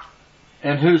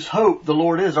 and whose hope the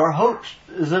Lord is." Our hope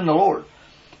is in the Lord.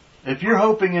 If you're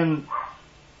hoping in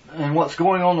what's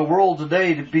going on in the world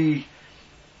today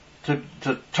to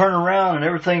turn around and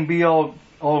everything be all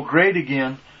great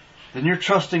again, then you're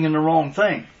trusting in the wrong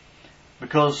thing.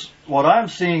 Because what I'm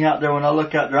seeing out there, when I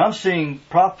look out there, I'm seeing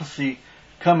prophecy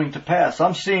coming to pass.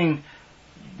 I'm seeing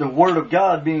the Word of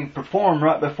God being performed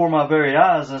right before my very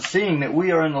eyes, and seeing that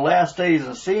we are in the last days,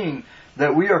 and seeing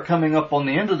that we are coming up on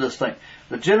the end of this thing.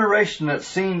 The generation that's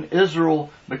seen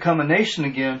Israel become a nation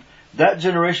again, that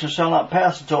generation shall not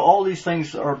pass until all these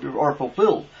things are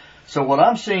fulfilled. So what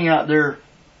I'm seeing out there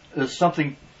is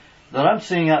something that I'm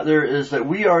seeing out there is that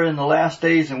we are in the last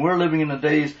days, and we're living in the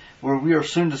days where we are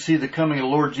soon to see the coming of the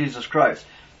Lord Jesus Christ.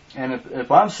 And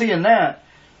if I'm seeing that,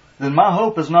 then my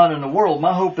hope is not in the world.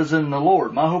 My hope is in the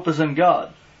Lord. My hope is in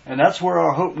God. And that's where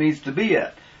our hope needs to be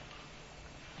at.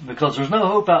 Because there's no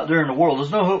hope out there in the world.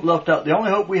 There's no hope left out. The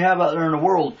only hope we have out there in the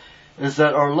world is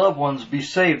that our loved ones be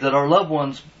saved, that our loved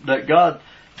ones, that God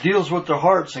deals with their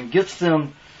hearts and gets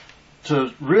them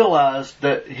to realize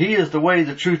that He is the way,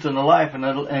 the truth, and the life,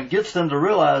 and gets them to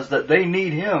realize that they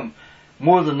need Him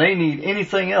more than they need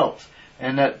anything else,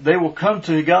 and that they will come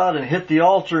to God and hit the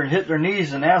altar and hit their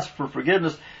knees and ask for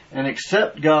forgiveness and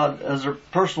accept God as their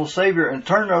personal Savior and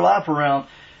turn their life around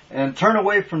and turn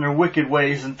away from their wicked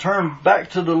ways and turn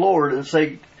back to the Lord and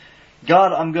say,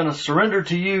 God, I'm going to surrender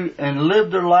to you, and live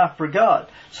their life for God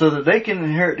so that they can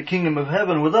inherit the kingdom of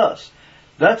heaven with us.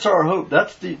 That's our hope.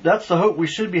 That's the hope we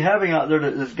should be having out there,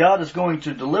 that God is going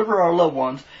to deliver our loved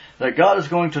ones, that God is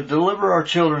going to deliver our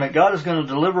children, that God is going to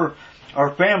deliver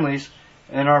our families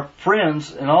and our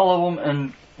friends and all of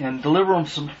them, and deliver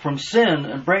them from sin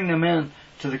and bring them in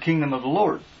to the kingdom of the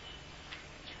Lord.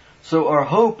 So our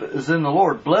hope is in the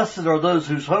Lord. Blessed are those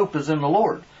whose hope is in the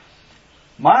Lord.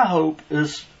 My hope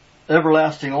is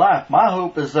everlasting life. My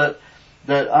hope is that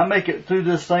I make it through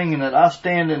this thing, and that I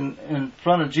stand in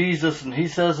front of Jesus, and He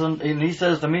says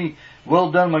to me,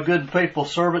 well done, my good and faithful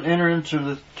servant. Enter into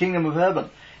the kingdom of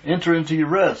heaven. Enter into your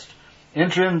rest.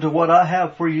 Enter into what I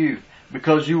have for you,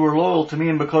 because you were loyal to me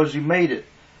and because you made it.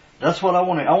 That's what I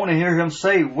want. I want to hear Him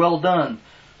say, well done,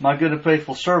 my good and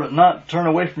faithful servant. Not turn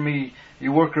away from me,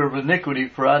 you worker of iniquity,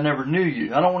 for I never knew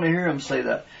you. I don't want to hear Him say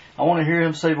that. I want to hear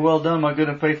Him say, well done, my good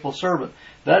and faithful servant.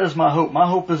 That is my hope. My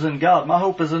hope is in God. My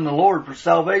hope is in the Lord for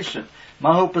salvation.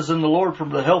 My hope is in the Lord for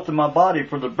the health in my body,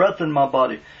 for the breath in my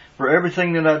body, for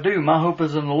everything that I do. My hope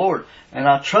is in the Lord. And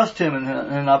I trust Him,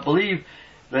 and I believe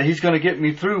that He's going to get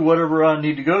me through whatever I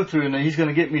need to go through, and that He's going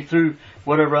to get me through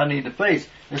whatever I need to face.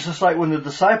 It's just like when the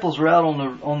disciples were out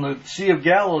on the Sea of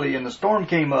Galilee, and the storm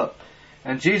came up,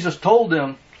 and Jesus told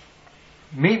them,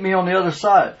 meet me on the other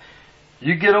side.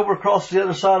 You get over across the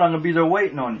other side, I'm going to be there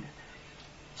waiting on you.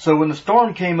 So when the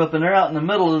storm came up, and they're out in the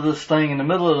middle of this thing, in the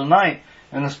middle of the night,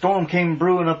 and the storm came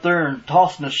brewing up there and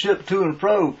tossing the ship to and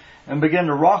fro and began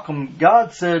to rock them,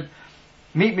 God said,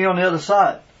 meet me on the other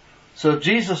side. So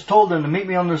Jesus told them to meet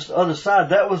me on this other side.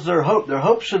 That was their hope. Their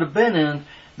hope should have been in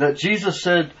that Jesus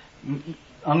said,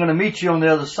 I'm going to meet you on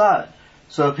the other side.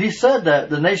 So if He said that,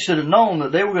 then they should have known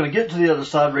that they were going to get to the other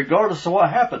side regardless of what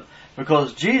happened.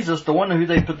 Because Jesus, the one who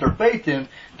they put their faith in,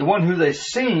 the one who they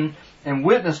seen and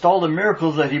witnessed all the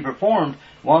miracles that He performed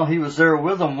while He was there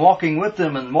with them, walking with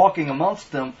them and walking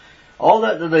amongst them, all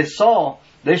that they saw,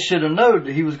 they should have known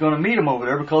that He was going to meet them over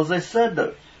there, because they said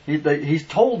that. He's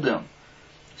told them.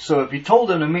 So if He told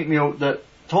them to meet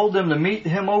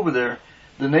Him over there,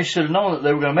 then they should have known that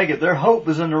they were going to make it. Their hope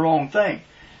was in the wrong thing.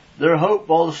 Their hope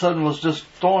all of a sudden was just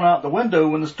thrown out the window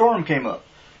when the storm came up,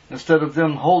 instead of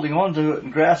them holding on to it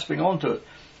and grasping onto it.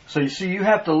 So you see, you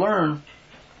have to learn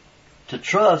to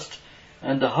trust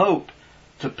and to hope,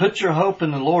 to put your hope in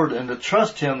the Lord and to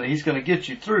trust Him that He's going to get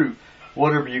you through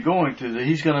whatever you're going through, that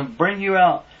He's going to bring you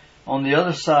out on the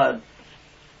other side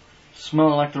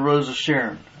smelling like the rose of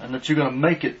Sharon, and that you're going to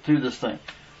make it through this thing.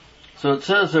 So it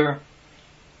says there,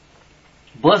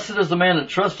 blessed is the man that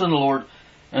trusts in the Lord,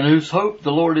 and whose hope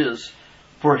the Lord is,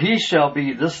 for he shall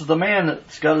be. This is the man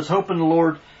that's got his hope in the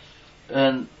Lord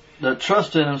and that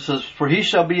trusts in Him. Says, for he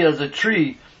shall be as a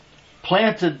tree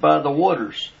planted by the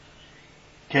waters.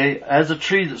 Okay, as a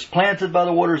tree that's planted by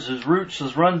the waters, his roots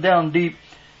has run down deep,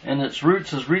 and its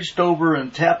roots has reached over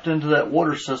and tapped into that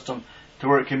water system to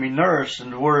where it can be nourished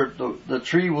and to where the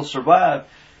tree will survive.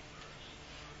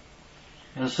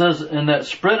 And it says, and that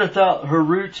spreadeth out her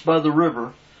roots by the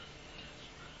river.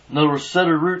 In other words, set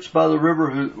her roots by the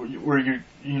river, where you're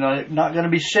not going to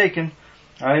be shaken.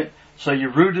 All right, so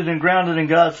you're rooted and grounded in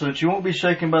God, so that you won't be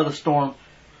shaken by the storm.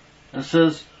 And it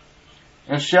says,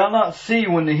 and shall not see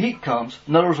when the heat comes.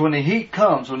 In other words, when the heat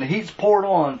comes, when the heat's poured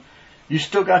on, you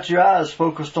still got your eyes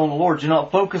focused on the Lord. You're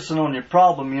not focusing on your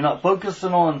problem. You're not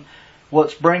focusing on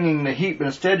what's bringing the heat, but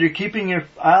instead you're keeping your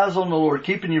eyes on the Lord,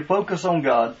 keeping your focus on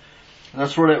God. And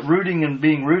that's where that rooting and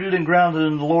being rooted and grounded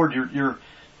in the Lord, you're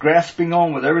grasping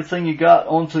on with everything you got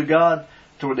onto God,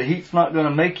 to where the heat's not going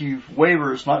to make you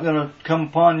waver. It's not going to come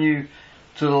upon you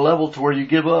to the level to where you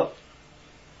give up.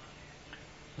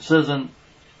 It says, and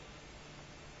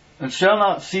shall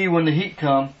not see when the heat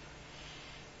come,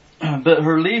 but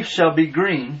her leaf shall be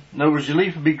green. In other words, your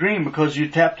leaf will be green because you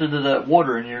tapped into that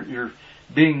water, and you're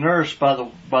being nourished by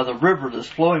the river that's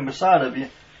flowing beside of you,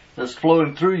 that's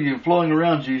flowing through you and flowing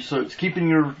around you. So it's keeping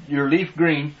your leaf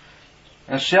green.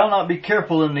 And shall not be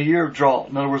careful in the year of drought.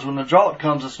 In other words, when the drought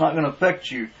comes, it's not going to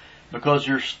affect you, because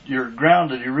you're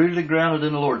grounded, you're rooted and grounded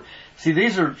in the Lord. See,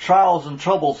 these are trials and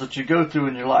troubles that you go through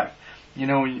in your life. You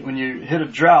know, when you hit a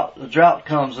drought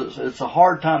comes, it's a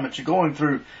hard time that you're going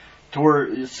through. to where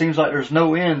it seems like there's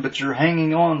no end, but you're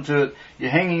hanging on to it. You're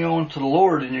hanging on to the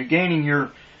Lord, and you're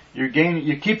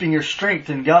keeping your strength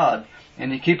in God,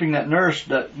 and you're keeping that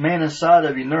man inside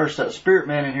of you nourished, that spirit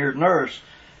man in here nourished.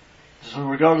 So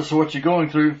regardless of what you're going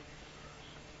through,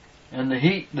 and the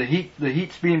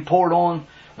heat's being poured on,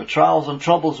 the trials and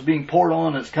troubles are being poured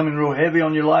on, it's coming real heavy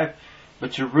on your life,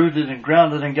 but you're rooted and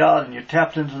grounded in God, and you're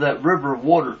tapped into that river of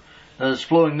water that is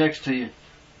flowing next to you.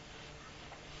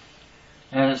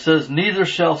 And it says, neither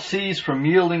shall cease from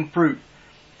yielding fruit.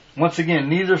 Once again,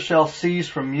 neither shall cease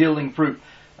from yielding fruit.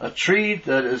 A tree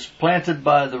that is planted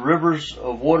by the rivers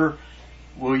of water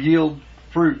will yield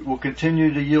fruit, will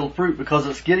continue to yield fruit because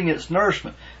it's getting its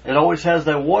nourishment. It always has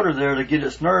that water there to get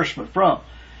its nourishment from.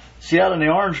 See, out in the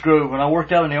orange grove, when I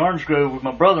worked out in the orange grove with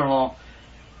my brother-in-law,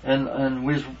 and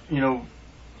we was,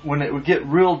 when it would get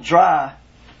real dry,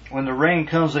 when the rain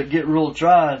comes, it get real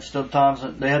dry, and sometimes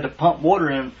they had to pump water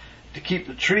in to keep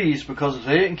the trees, because if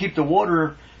they didn't keep the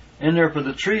water in there for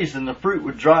the trees, then the fruit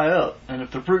would dry up. And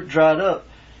if the fruit dried up,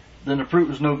 then the fruit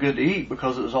was no good to eat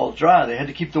because it was all dry. They had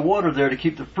to keep the water there to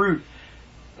keep the fruit,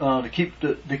 to keep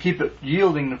it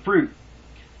yielding the fruit.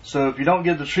 So if you don't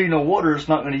give the tree no water, it's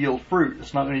not going to yield fruit.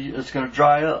 It's going to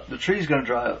dry up. The tree's going to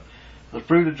dry up. The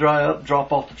fruit will dry up,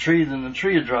 drop off the tree, then the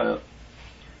tree will dry up.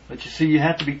 But you see, you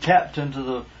have to be tapped into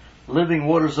the living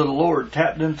waters of the Lord,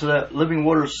 tapped into that living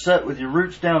water, set with your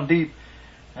roots down deep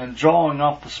and drawing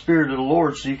off the Spirit of the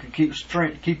Lord, so you can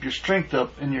keep your strength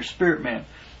up in your spirit man,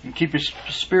 and keep your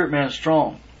spirit man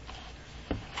strong.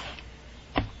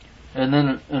 And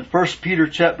then in 1 Peter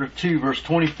chapter 2 verse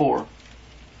 24,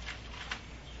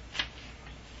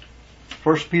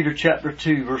 1 Peter chapter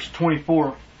 2 verse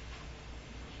 24,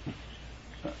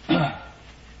 I'm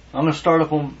going to start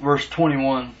up on verse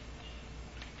 21.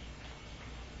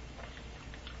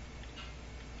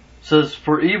 Says,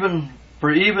 for even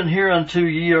hereunto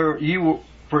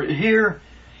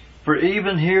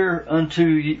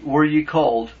were ye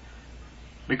called,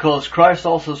 because Christ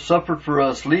also suffered for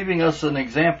us, leaving us an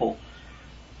example,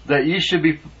 that ye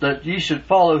should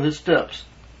follow his steps.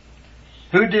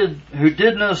 Who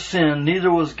did no sin,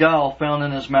 neither was guile found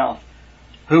in his mouth.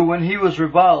 Who, when he was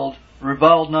reviled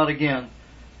not again.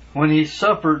 When he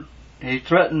suffered, he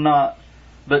threatened not,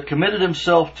 but committed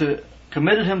himself to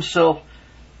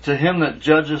him that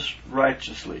judgeth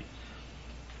righteously,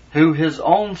 who his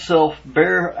own self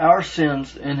bare our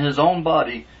sins in his own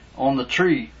body on the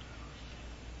tree,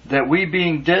 that we,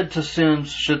 being dead to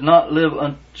sins, should live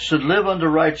unto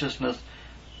righteousness,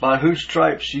 by whose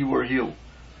stripes ye were healed.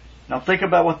 Now think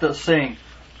about what that's saying.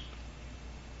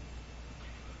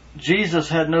 Jesus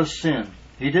had no sin.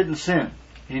 He didn't sin.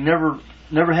 He never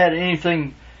had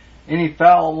any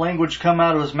foul language come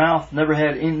out of his mouth.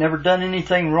 Never done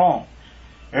anything wrong.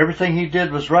 Everything he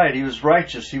did was right. He was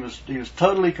righteous. He was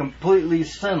totally, completely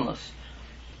sinless,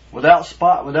 without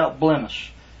spot, without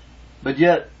blemish. But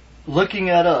yet, looking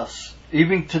at us,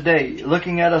 even today,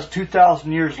 looking at us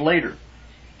 2,000 years later,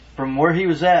 from where he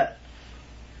was at,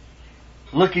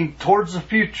 looking towards the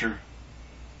future,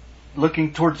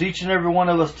 looking towards each and every one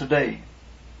of us today,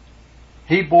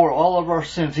 he bore all of our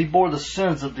sins. He bore the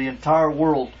sins of the entire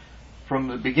world from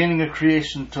the beginning of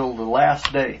creation till the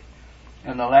last day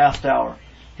and the last hour.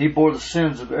 He bore the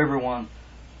sins of everyone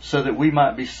so that we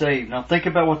might be saved. Now think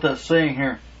about what that's saying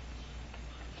here.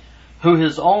 Who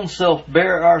his own self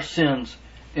bare our sins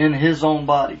in his own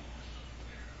body.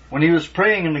 When he was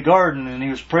praying in the garden, and he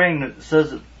was praying, that it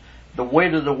says that the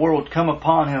weight of the world come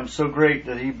upon him so great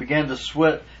that he began to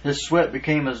sweat. His sweat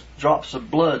became as drops of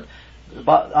blood.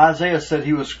 Isaiah said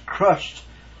he was crushed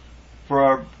for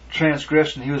our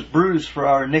transgression. He was bruised for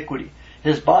our iniquity.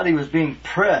 His body was being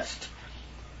pressed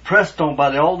on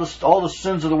by all the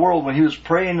sins of the world when he was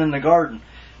praying in the garden,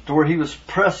 to where he was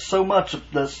pressed so much,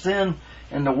 the sin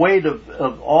and the weight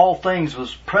of all things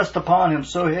was pressed upon him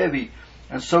so heavy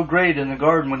and so great in the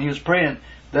garden when he was praying,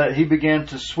 that he began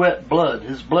to sweat blood.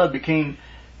 His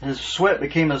sweat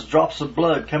became as drops of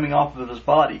blood coming off of his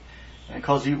body,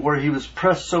 because where he was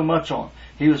pressed so much on.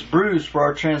 He was bruised for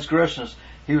our transgressions.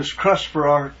 He was crushed for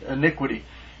our iniquity.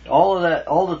 All of that,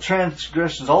 all the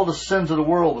transgressions, all the sins of the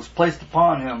world was placed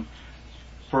upon him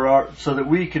so that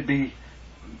we could be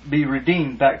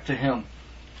redeemed back to him.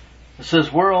 It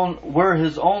says, where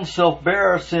his own self bare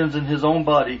our sins in his own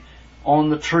body on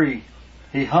the tree.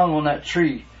 He hung on that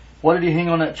tree. What did he hang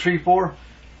on that tree for?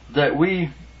 That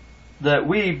we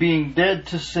being dead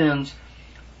to sins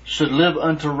should live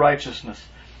unto righteousness.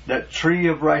 That tree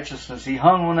of righteousness. He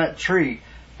hung on that tree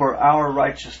for our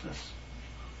righteousness.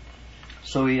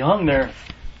 So he hung there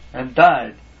and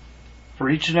died for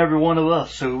each and every one of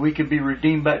us, so we could be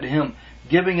redeemed back to him.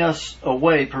 giving us a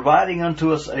way, providing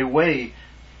unto us a way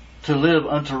to live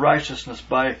unto righteousness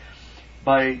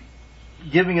by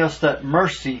giving us that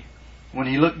mercy when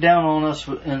He looked down on us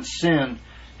in sin,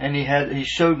 and He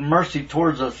showed mercy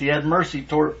towards us. He had mercy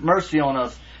on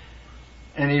us,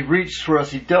 and He reached for us.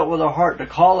 He dealt with our heart to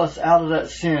call us out of that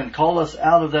sin, call us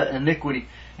out of that iniquity,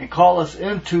 and call us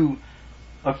into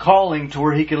a calling to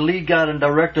where He could lead, guide, and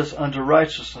direct us unto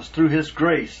righteousness through His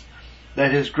grace.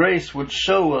 That His grace would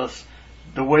show us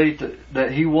the way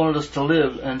that He wanted us to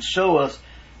live, and show us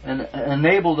and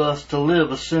enabled us to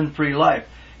live a sin-free life.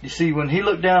 You see, when He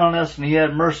looked down on us and He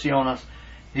had mercy on us,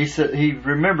 He said He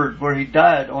remembered where He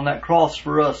died on that cross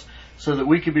for us so that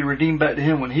we could be redeemed back to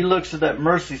Him. When He looks at that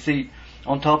mercy seat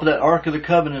on top of that Ark of the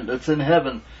Covenant that's in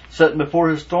heaven, sitting before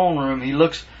His throne room, He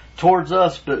looks towards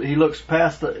us, but He looks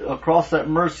across that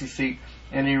mercy seat,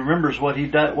 and He remembers what He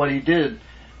did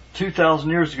 2,000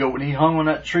 years ago when He hung on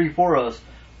that tree for us,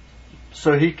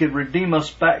 so He could redeem us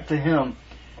back to Him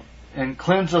and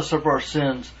cleanse us of our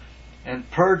sins and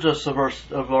purge us of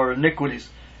our iniquities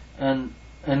and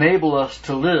enable us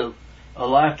to live a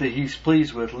life that He's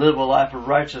pleased with, live a life of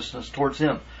righteousness towards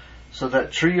Him. So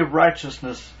that tree of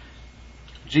righteousness,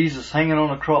 Jesus hanging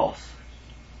on a cross,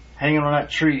 hanging on that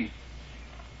tree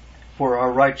for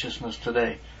our righteousness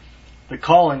today. The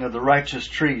calling of the righteous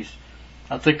trees.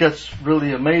 I think that's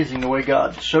really amazing the way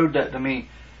God showed that to me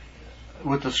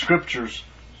with the scriptures.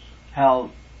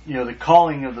 How, the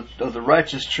calling of the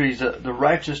righteous trees, the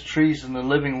righteous trees in the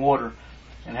living water,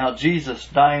 and how Jesus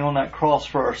dying on that cross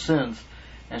for our sins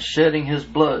and shedding His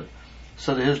blood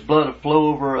so that His blood would flow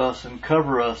over us and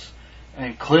cover us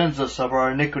and cleanse us of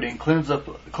our iniquity and cleanse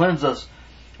us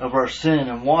of our sin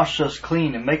and wash us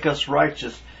clean and make us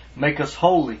righteous, make us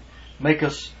holy, make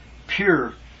us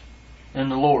pure in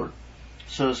the Lord.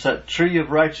 So it's that tree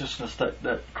of righteousness,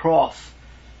 that cross,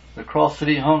 the cross that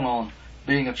He hung on,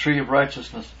 being a tree of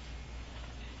righteousness.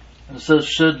 And it says,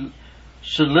 should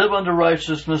live unto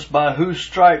righteousness, by whose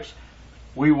stripes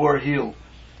we were healed.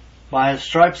 By His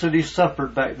stripes that He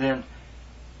suffered back then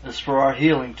is for our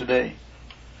healing today.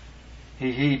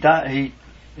 He died. He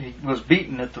was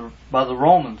beaten by the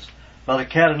Romans, by the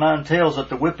cat of nine tails that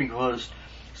the whipping was,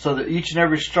 so that each and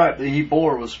every stripe that He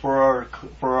bore was for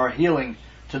our healing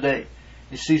today.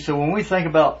 You see, so when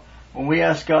we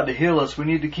ask God to heal us, we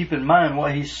need to keep in mind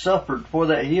what He suffered for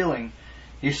that healing.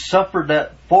 He suffered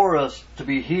that for us to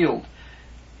be healed,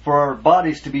 for our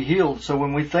bodies to be healed. So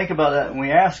when we think about that and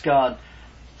we ask God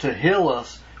to heal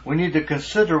us, we need to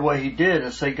consider what He did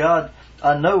and say, God,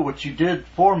 I know what You did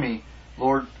for me,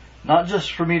 Lord. Not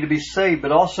just for me to be saved,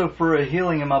 but also for a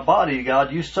healing in my body,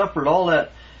 God. You suffered all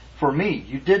that for me.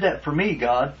 You did that for me,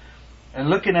 God. And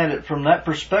looking at it from that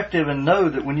perspective, and know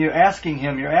that when you're asking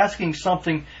Him, you're asking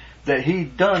something that He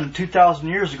done 2,000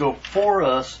 years ago for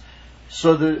us,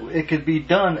 so that it could be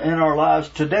done in our lives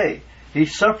today. He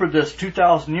suffered this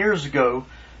 2,000 years ago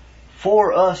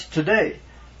for us today.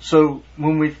 So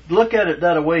when we look at it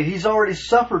that way, He's already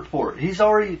suffered for it. He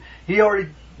already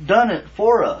done it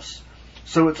for us.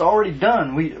 So it's already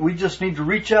done. We just need to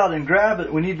reach out and grab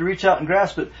it. We need to reach out and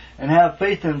grasp it and have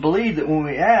faith and believe that when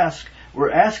we ask,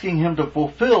 we're asking Him to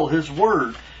fulfill His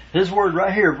Word. His Word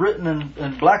right here, written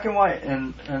in black and white,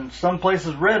 and some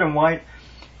places red and white.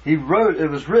 It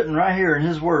was written right here in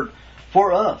His Word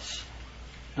for us,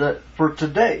 that for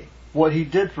today, what He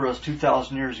did for us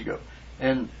 2,000 years ago.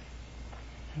 And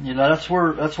that's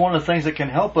one of the things that can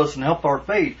help us and help our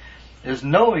faith, is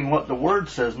knowing what the Word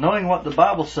says, knowing what the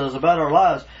Bible says about our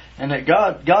lives, and that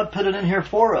God put it in here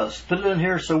for us, put it in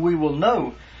here so we will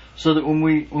know, so that when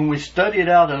we study it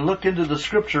out and look into the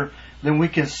Scripture, then we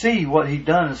can see what He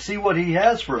done and see what He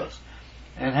has for us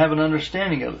and have an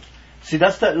understanding of it. See,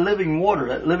 that's that living water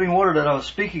that I was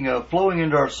speaking of, flowing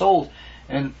into our souls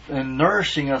and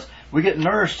nourishing us. We get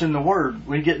nourished in the Word.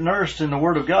 We get nourished in the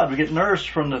Word of God. We get nourished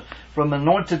from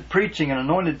anointed preaching and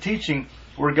anointed teaching,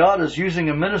 where God is using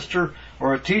a minister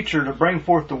or a teacher to bring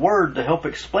forth the Word to help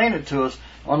explain it to us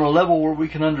on a level where we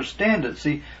can understand it.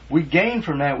 See, we gain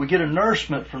from that. We get a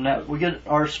nourishment from that.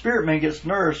 Our spirit man gets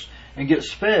nourished and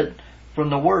gets fed from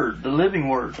the Word, the living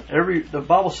Word. The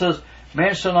Bible says,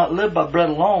 man shall not live by bread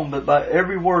alone, but by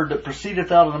every word that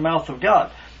proceedeth out of the mouth of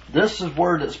God. This is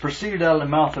word that's proceeded out of the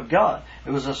mouth of God.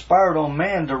 It was inspired on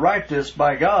man to write this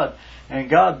by God, and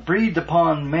God breathed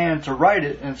upon man to write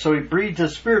it, and so He breathed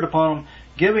His Spirit upon them,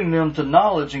 giving them the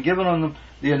knowledge and giving them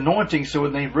the anointing. So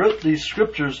when they wrote these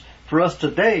scriptures for us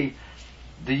today,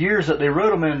 the years that they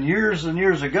wrote them in years and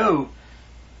years ago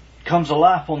comes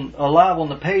alive on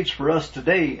the page for us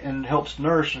today, and helps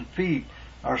nourish and feed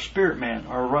our spirit man,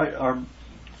 our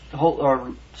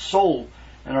soul,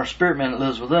 and our spirit man that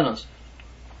lives within us.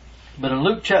 But in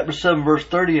Luke chapter 7 verse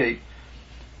 38,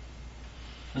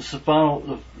 this is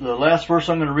the last verse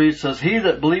I'm going to read. It says, "He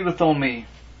that believeth on me,"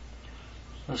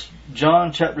 that's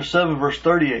John chapter 7 verse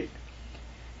 38.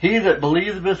 "He that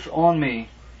believeth on me,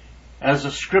 as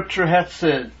the scripture hath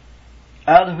said,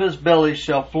 out of his belly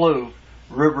shall flow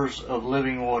rivers of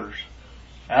living waters."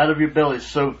 Out of your belly.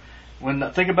 So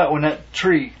think about when that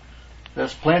tree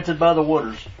that's planted by the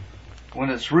waters, when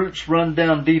its roots run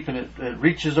down deep and it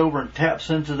reaches over and taps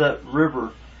into that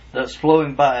river that's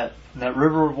flowing by it, and that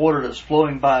river of water that's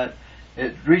flowing by it,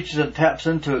 it reaches and taps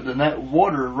into it, then that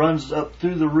water runs up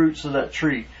through the roots of that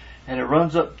tree, and it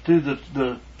runs up through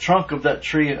the trunk of that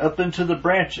tree and up into the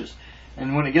branches.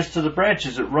 And when it gets to the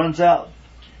branches, it runs out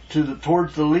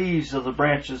towards the leaves of the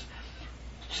branches.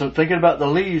 So thinking about the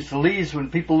leaves, when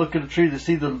people look at a tree, they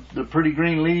see the pretty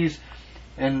green leaves,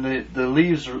 and the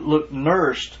leaves look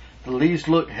nourished. The leaves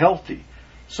look healthy.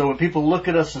 So when people look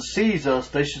at us and sees us,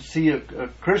 they should see a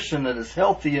Christian that is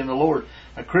healthy in the Lord,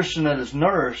 a Christian that is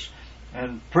nourished,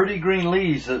 and pretty green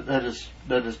leaves that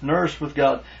is nourished with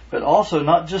God. But also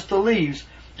not just the leaves.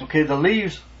 Okay, the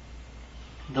leaves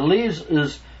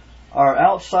is our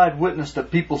outside witness that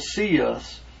people see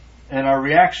us, and our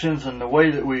reactions, and the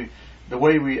way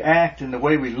we act, and the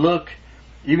way we look,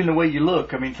 even the way you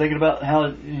look. I mean, thinking about how,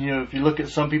 if you look at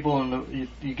some people and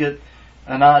you get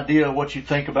an idea of what you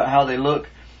think about how they look.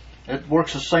 It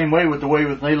works the same way with the way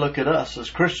they look at us as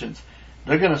Christians.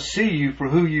 They're going to see you for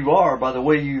who you are by the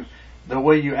way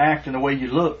you act and the way you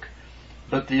look.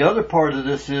 But the other part of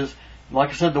this is, like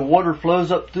I said, the water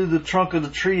flows up through the trunk of the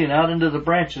tree and out into the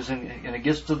branches, and it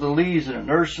gets to the leaves and it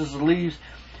nourishes the leaves.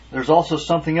 There's also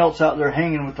something else out there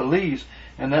hanging with the leaves,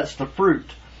 and that's the fruit.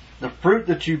 The fruit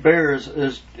that you bear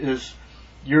is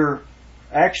your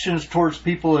actions towards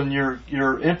people, and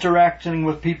your interacting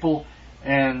with people,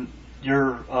 and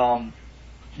your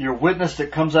witness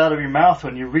that comes out of your mouth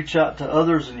when you reach out to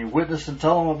others and you witness and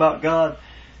tell them about God.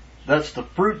 That's the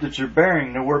fruit that you're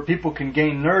bearing, where people can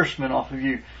gain nourishment off of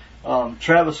you.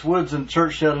 Travis Woods in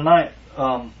church the other night,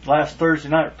 last Thursday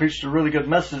night, preached a really good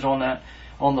message on that,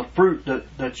 on the fruit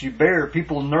that you bear.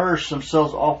 People nourish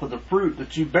themselves off of the fruit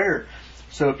that you bear.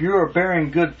 So if you are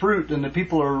bearing good fruit, then the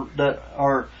people that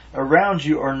are around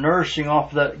you are nourishing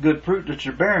off of that good fruit that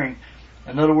you're bearing.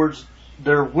 In other words,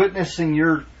 they're witnessing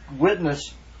your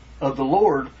witness of the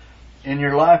Lord in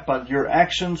your life by your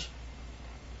actions,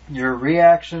 your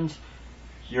reactions,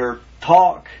 your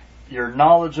talk, your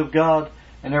knowledge of God,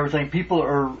 and everything. People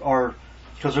are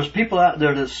because there's people out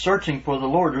there that's searching for the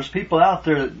Lord. There's people out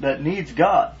there that needs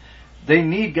God. They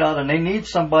need God, and they need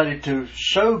somebody to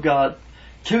show God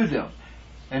to them.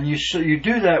 And you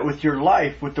do that with your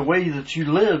life, with the way that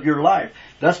you live your life.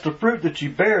 That's the fruit that you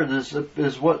bear. This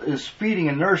is what is feeding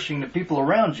and nourishing the people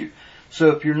around you. So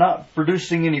if you're not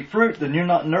producing any fruit, then you're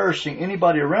not nourishing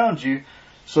anybody around you.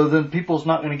 So then people's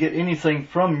not going to get anything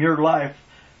from your life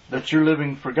that you're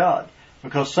living for God.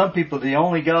 Because some people, the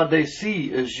only God they see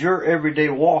is your everyday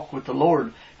walk with the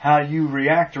Lord, how you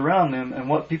react around them, and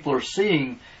what people are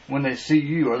seeing when they see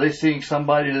you. Are they seeing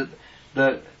somebody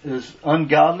that is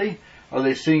ungodly? Are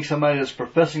they seeing somebody that's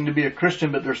professing to be a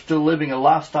Christian, but they're still living a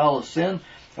lifestyle of sin?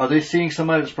 Are they seeing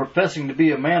somebody that's professing to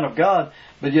be a man of God,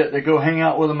 but yet they go hang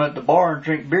out with them at the bar and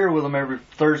drink beer with them every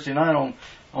Thursday night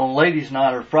on ladies'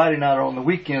 night, or Friday night, or on the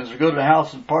weekends, or go to the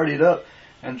house and party it up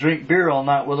and drink beer all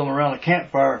night with them around a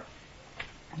campfire,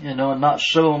 and not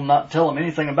show them, not tell them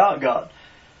anything about God?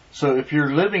 So if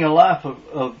you're living a life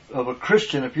of a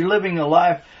Christian, if you're living a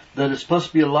life that is supposed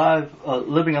to be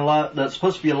living a life that's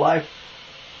supposed to be a life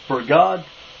for God,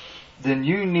 then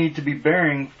you need to be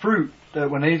bearing fruit that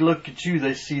when they look at you,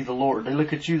 they see the Lord. They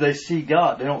look at you, they see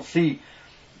God. They don't see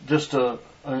just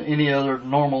any other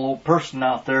normal old person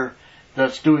out there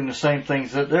that's doing the same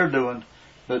things that they're doing,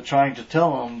 but trying to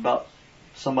tell them about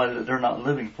somebody that they're not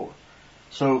living for.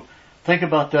 So think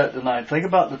about that tonight. Think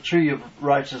about the tree of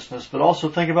righteousness, but also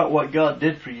think about what God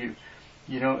did for you.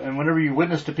 And whenever you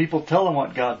witness to people, tell them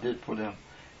what God did for them.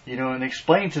 And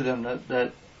explain to them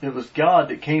that it was God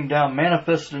that came down,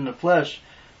 manifested in the flesh,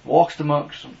 walked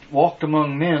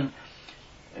among men,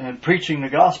 and preaching the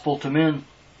gospel to men,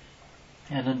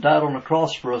 and then died on the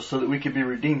cross for us so that we could be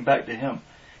redeemed back to Him.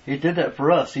 He did that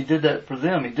for us. He did that for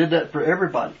them. He did that for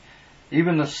everybody.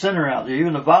 Even the sinner out there,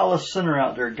 even the vilest sinner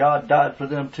out there, God died for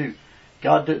them too.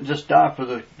 God didn't just die for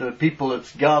the people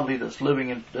that's godly, that's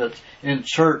living that's in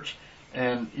church,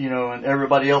 and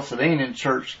everybody else that ain't in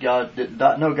church. God didn't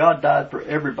die. No, God died for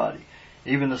everybody.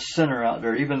 Even the sinner out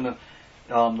there, even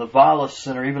the vilest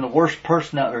sinner, even the worst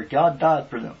person out there, God died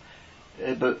for them.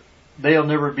 But they'll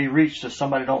never be reached if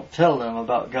somebody don't tell them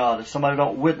about God, if somebody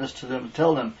don't witness to them and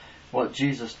tell them what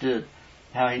Jesus did.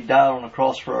 how He died on the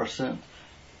cross for our sins.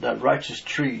 That righteous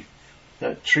tree,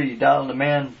 that tree died on the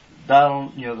man,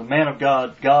 the man of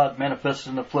God, God manifested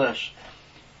in the flesh,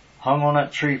 hung on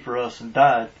that tree for us and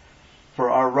died for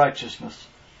our righteousness,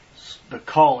 the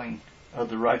calling of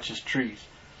the righteous trees.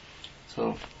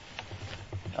 So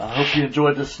I hope you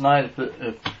enjoyed this tonight.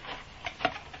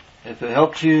 If it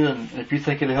helped you, and if you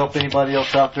think it'll help anybody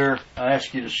else out there, I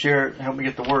ask you to share it and help me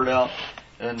get the word out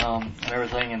and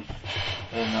everything.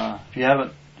 And if you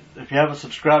haven't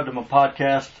subscribed to my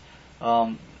podcast,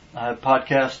 I have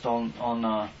podcasts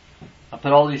on I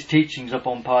put all these teachings up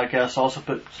on podcasts. I also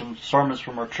put some sermons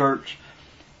from our church,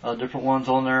 different ones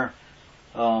on there.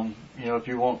 If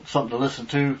you want something to listen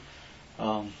to,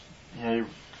 you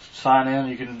sign in.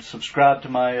 You can subscribe to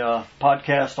my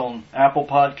podcast on Apple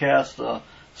Podcasts,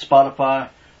 Spotify,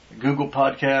 Google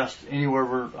Podcasts, anywhere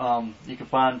where you can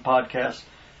find podcasts.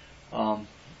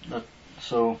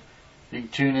 So you can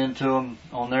tune into them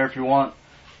on there if you want.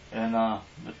 And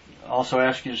but I also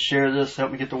ask you to share this,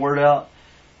 help me get the word out.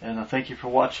 And I thank you for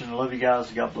watching. I love you guys.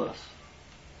 God bless.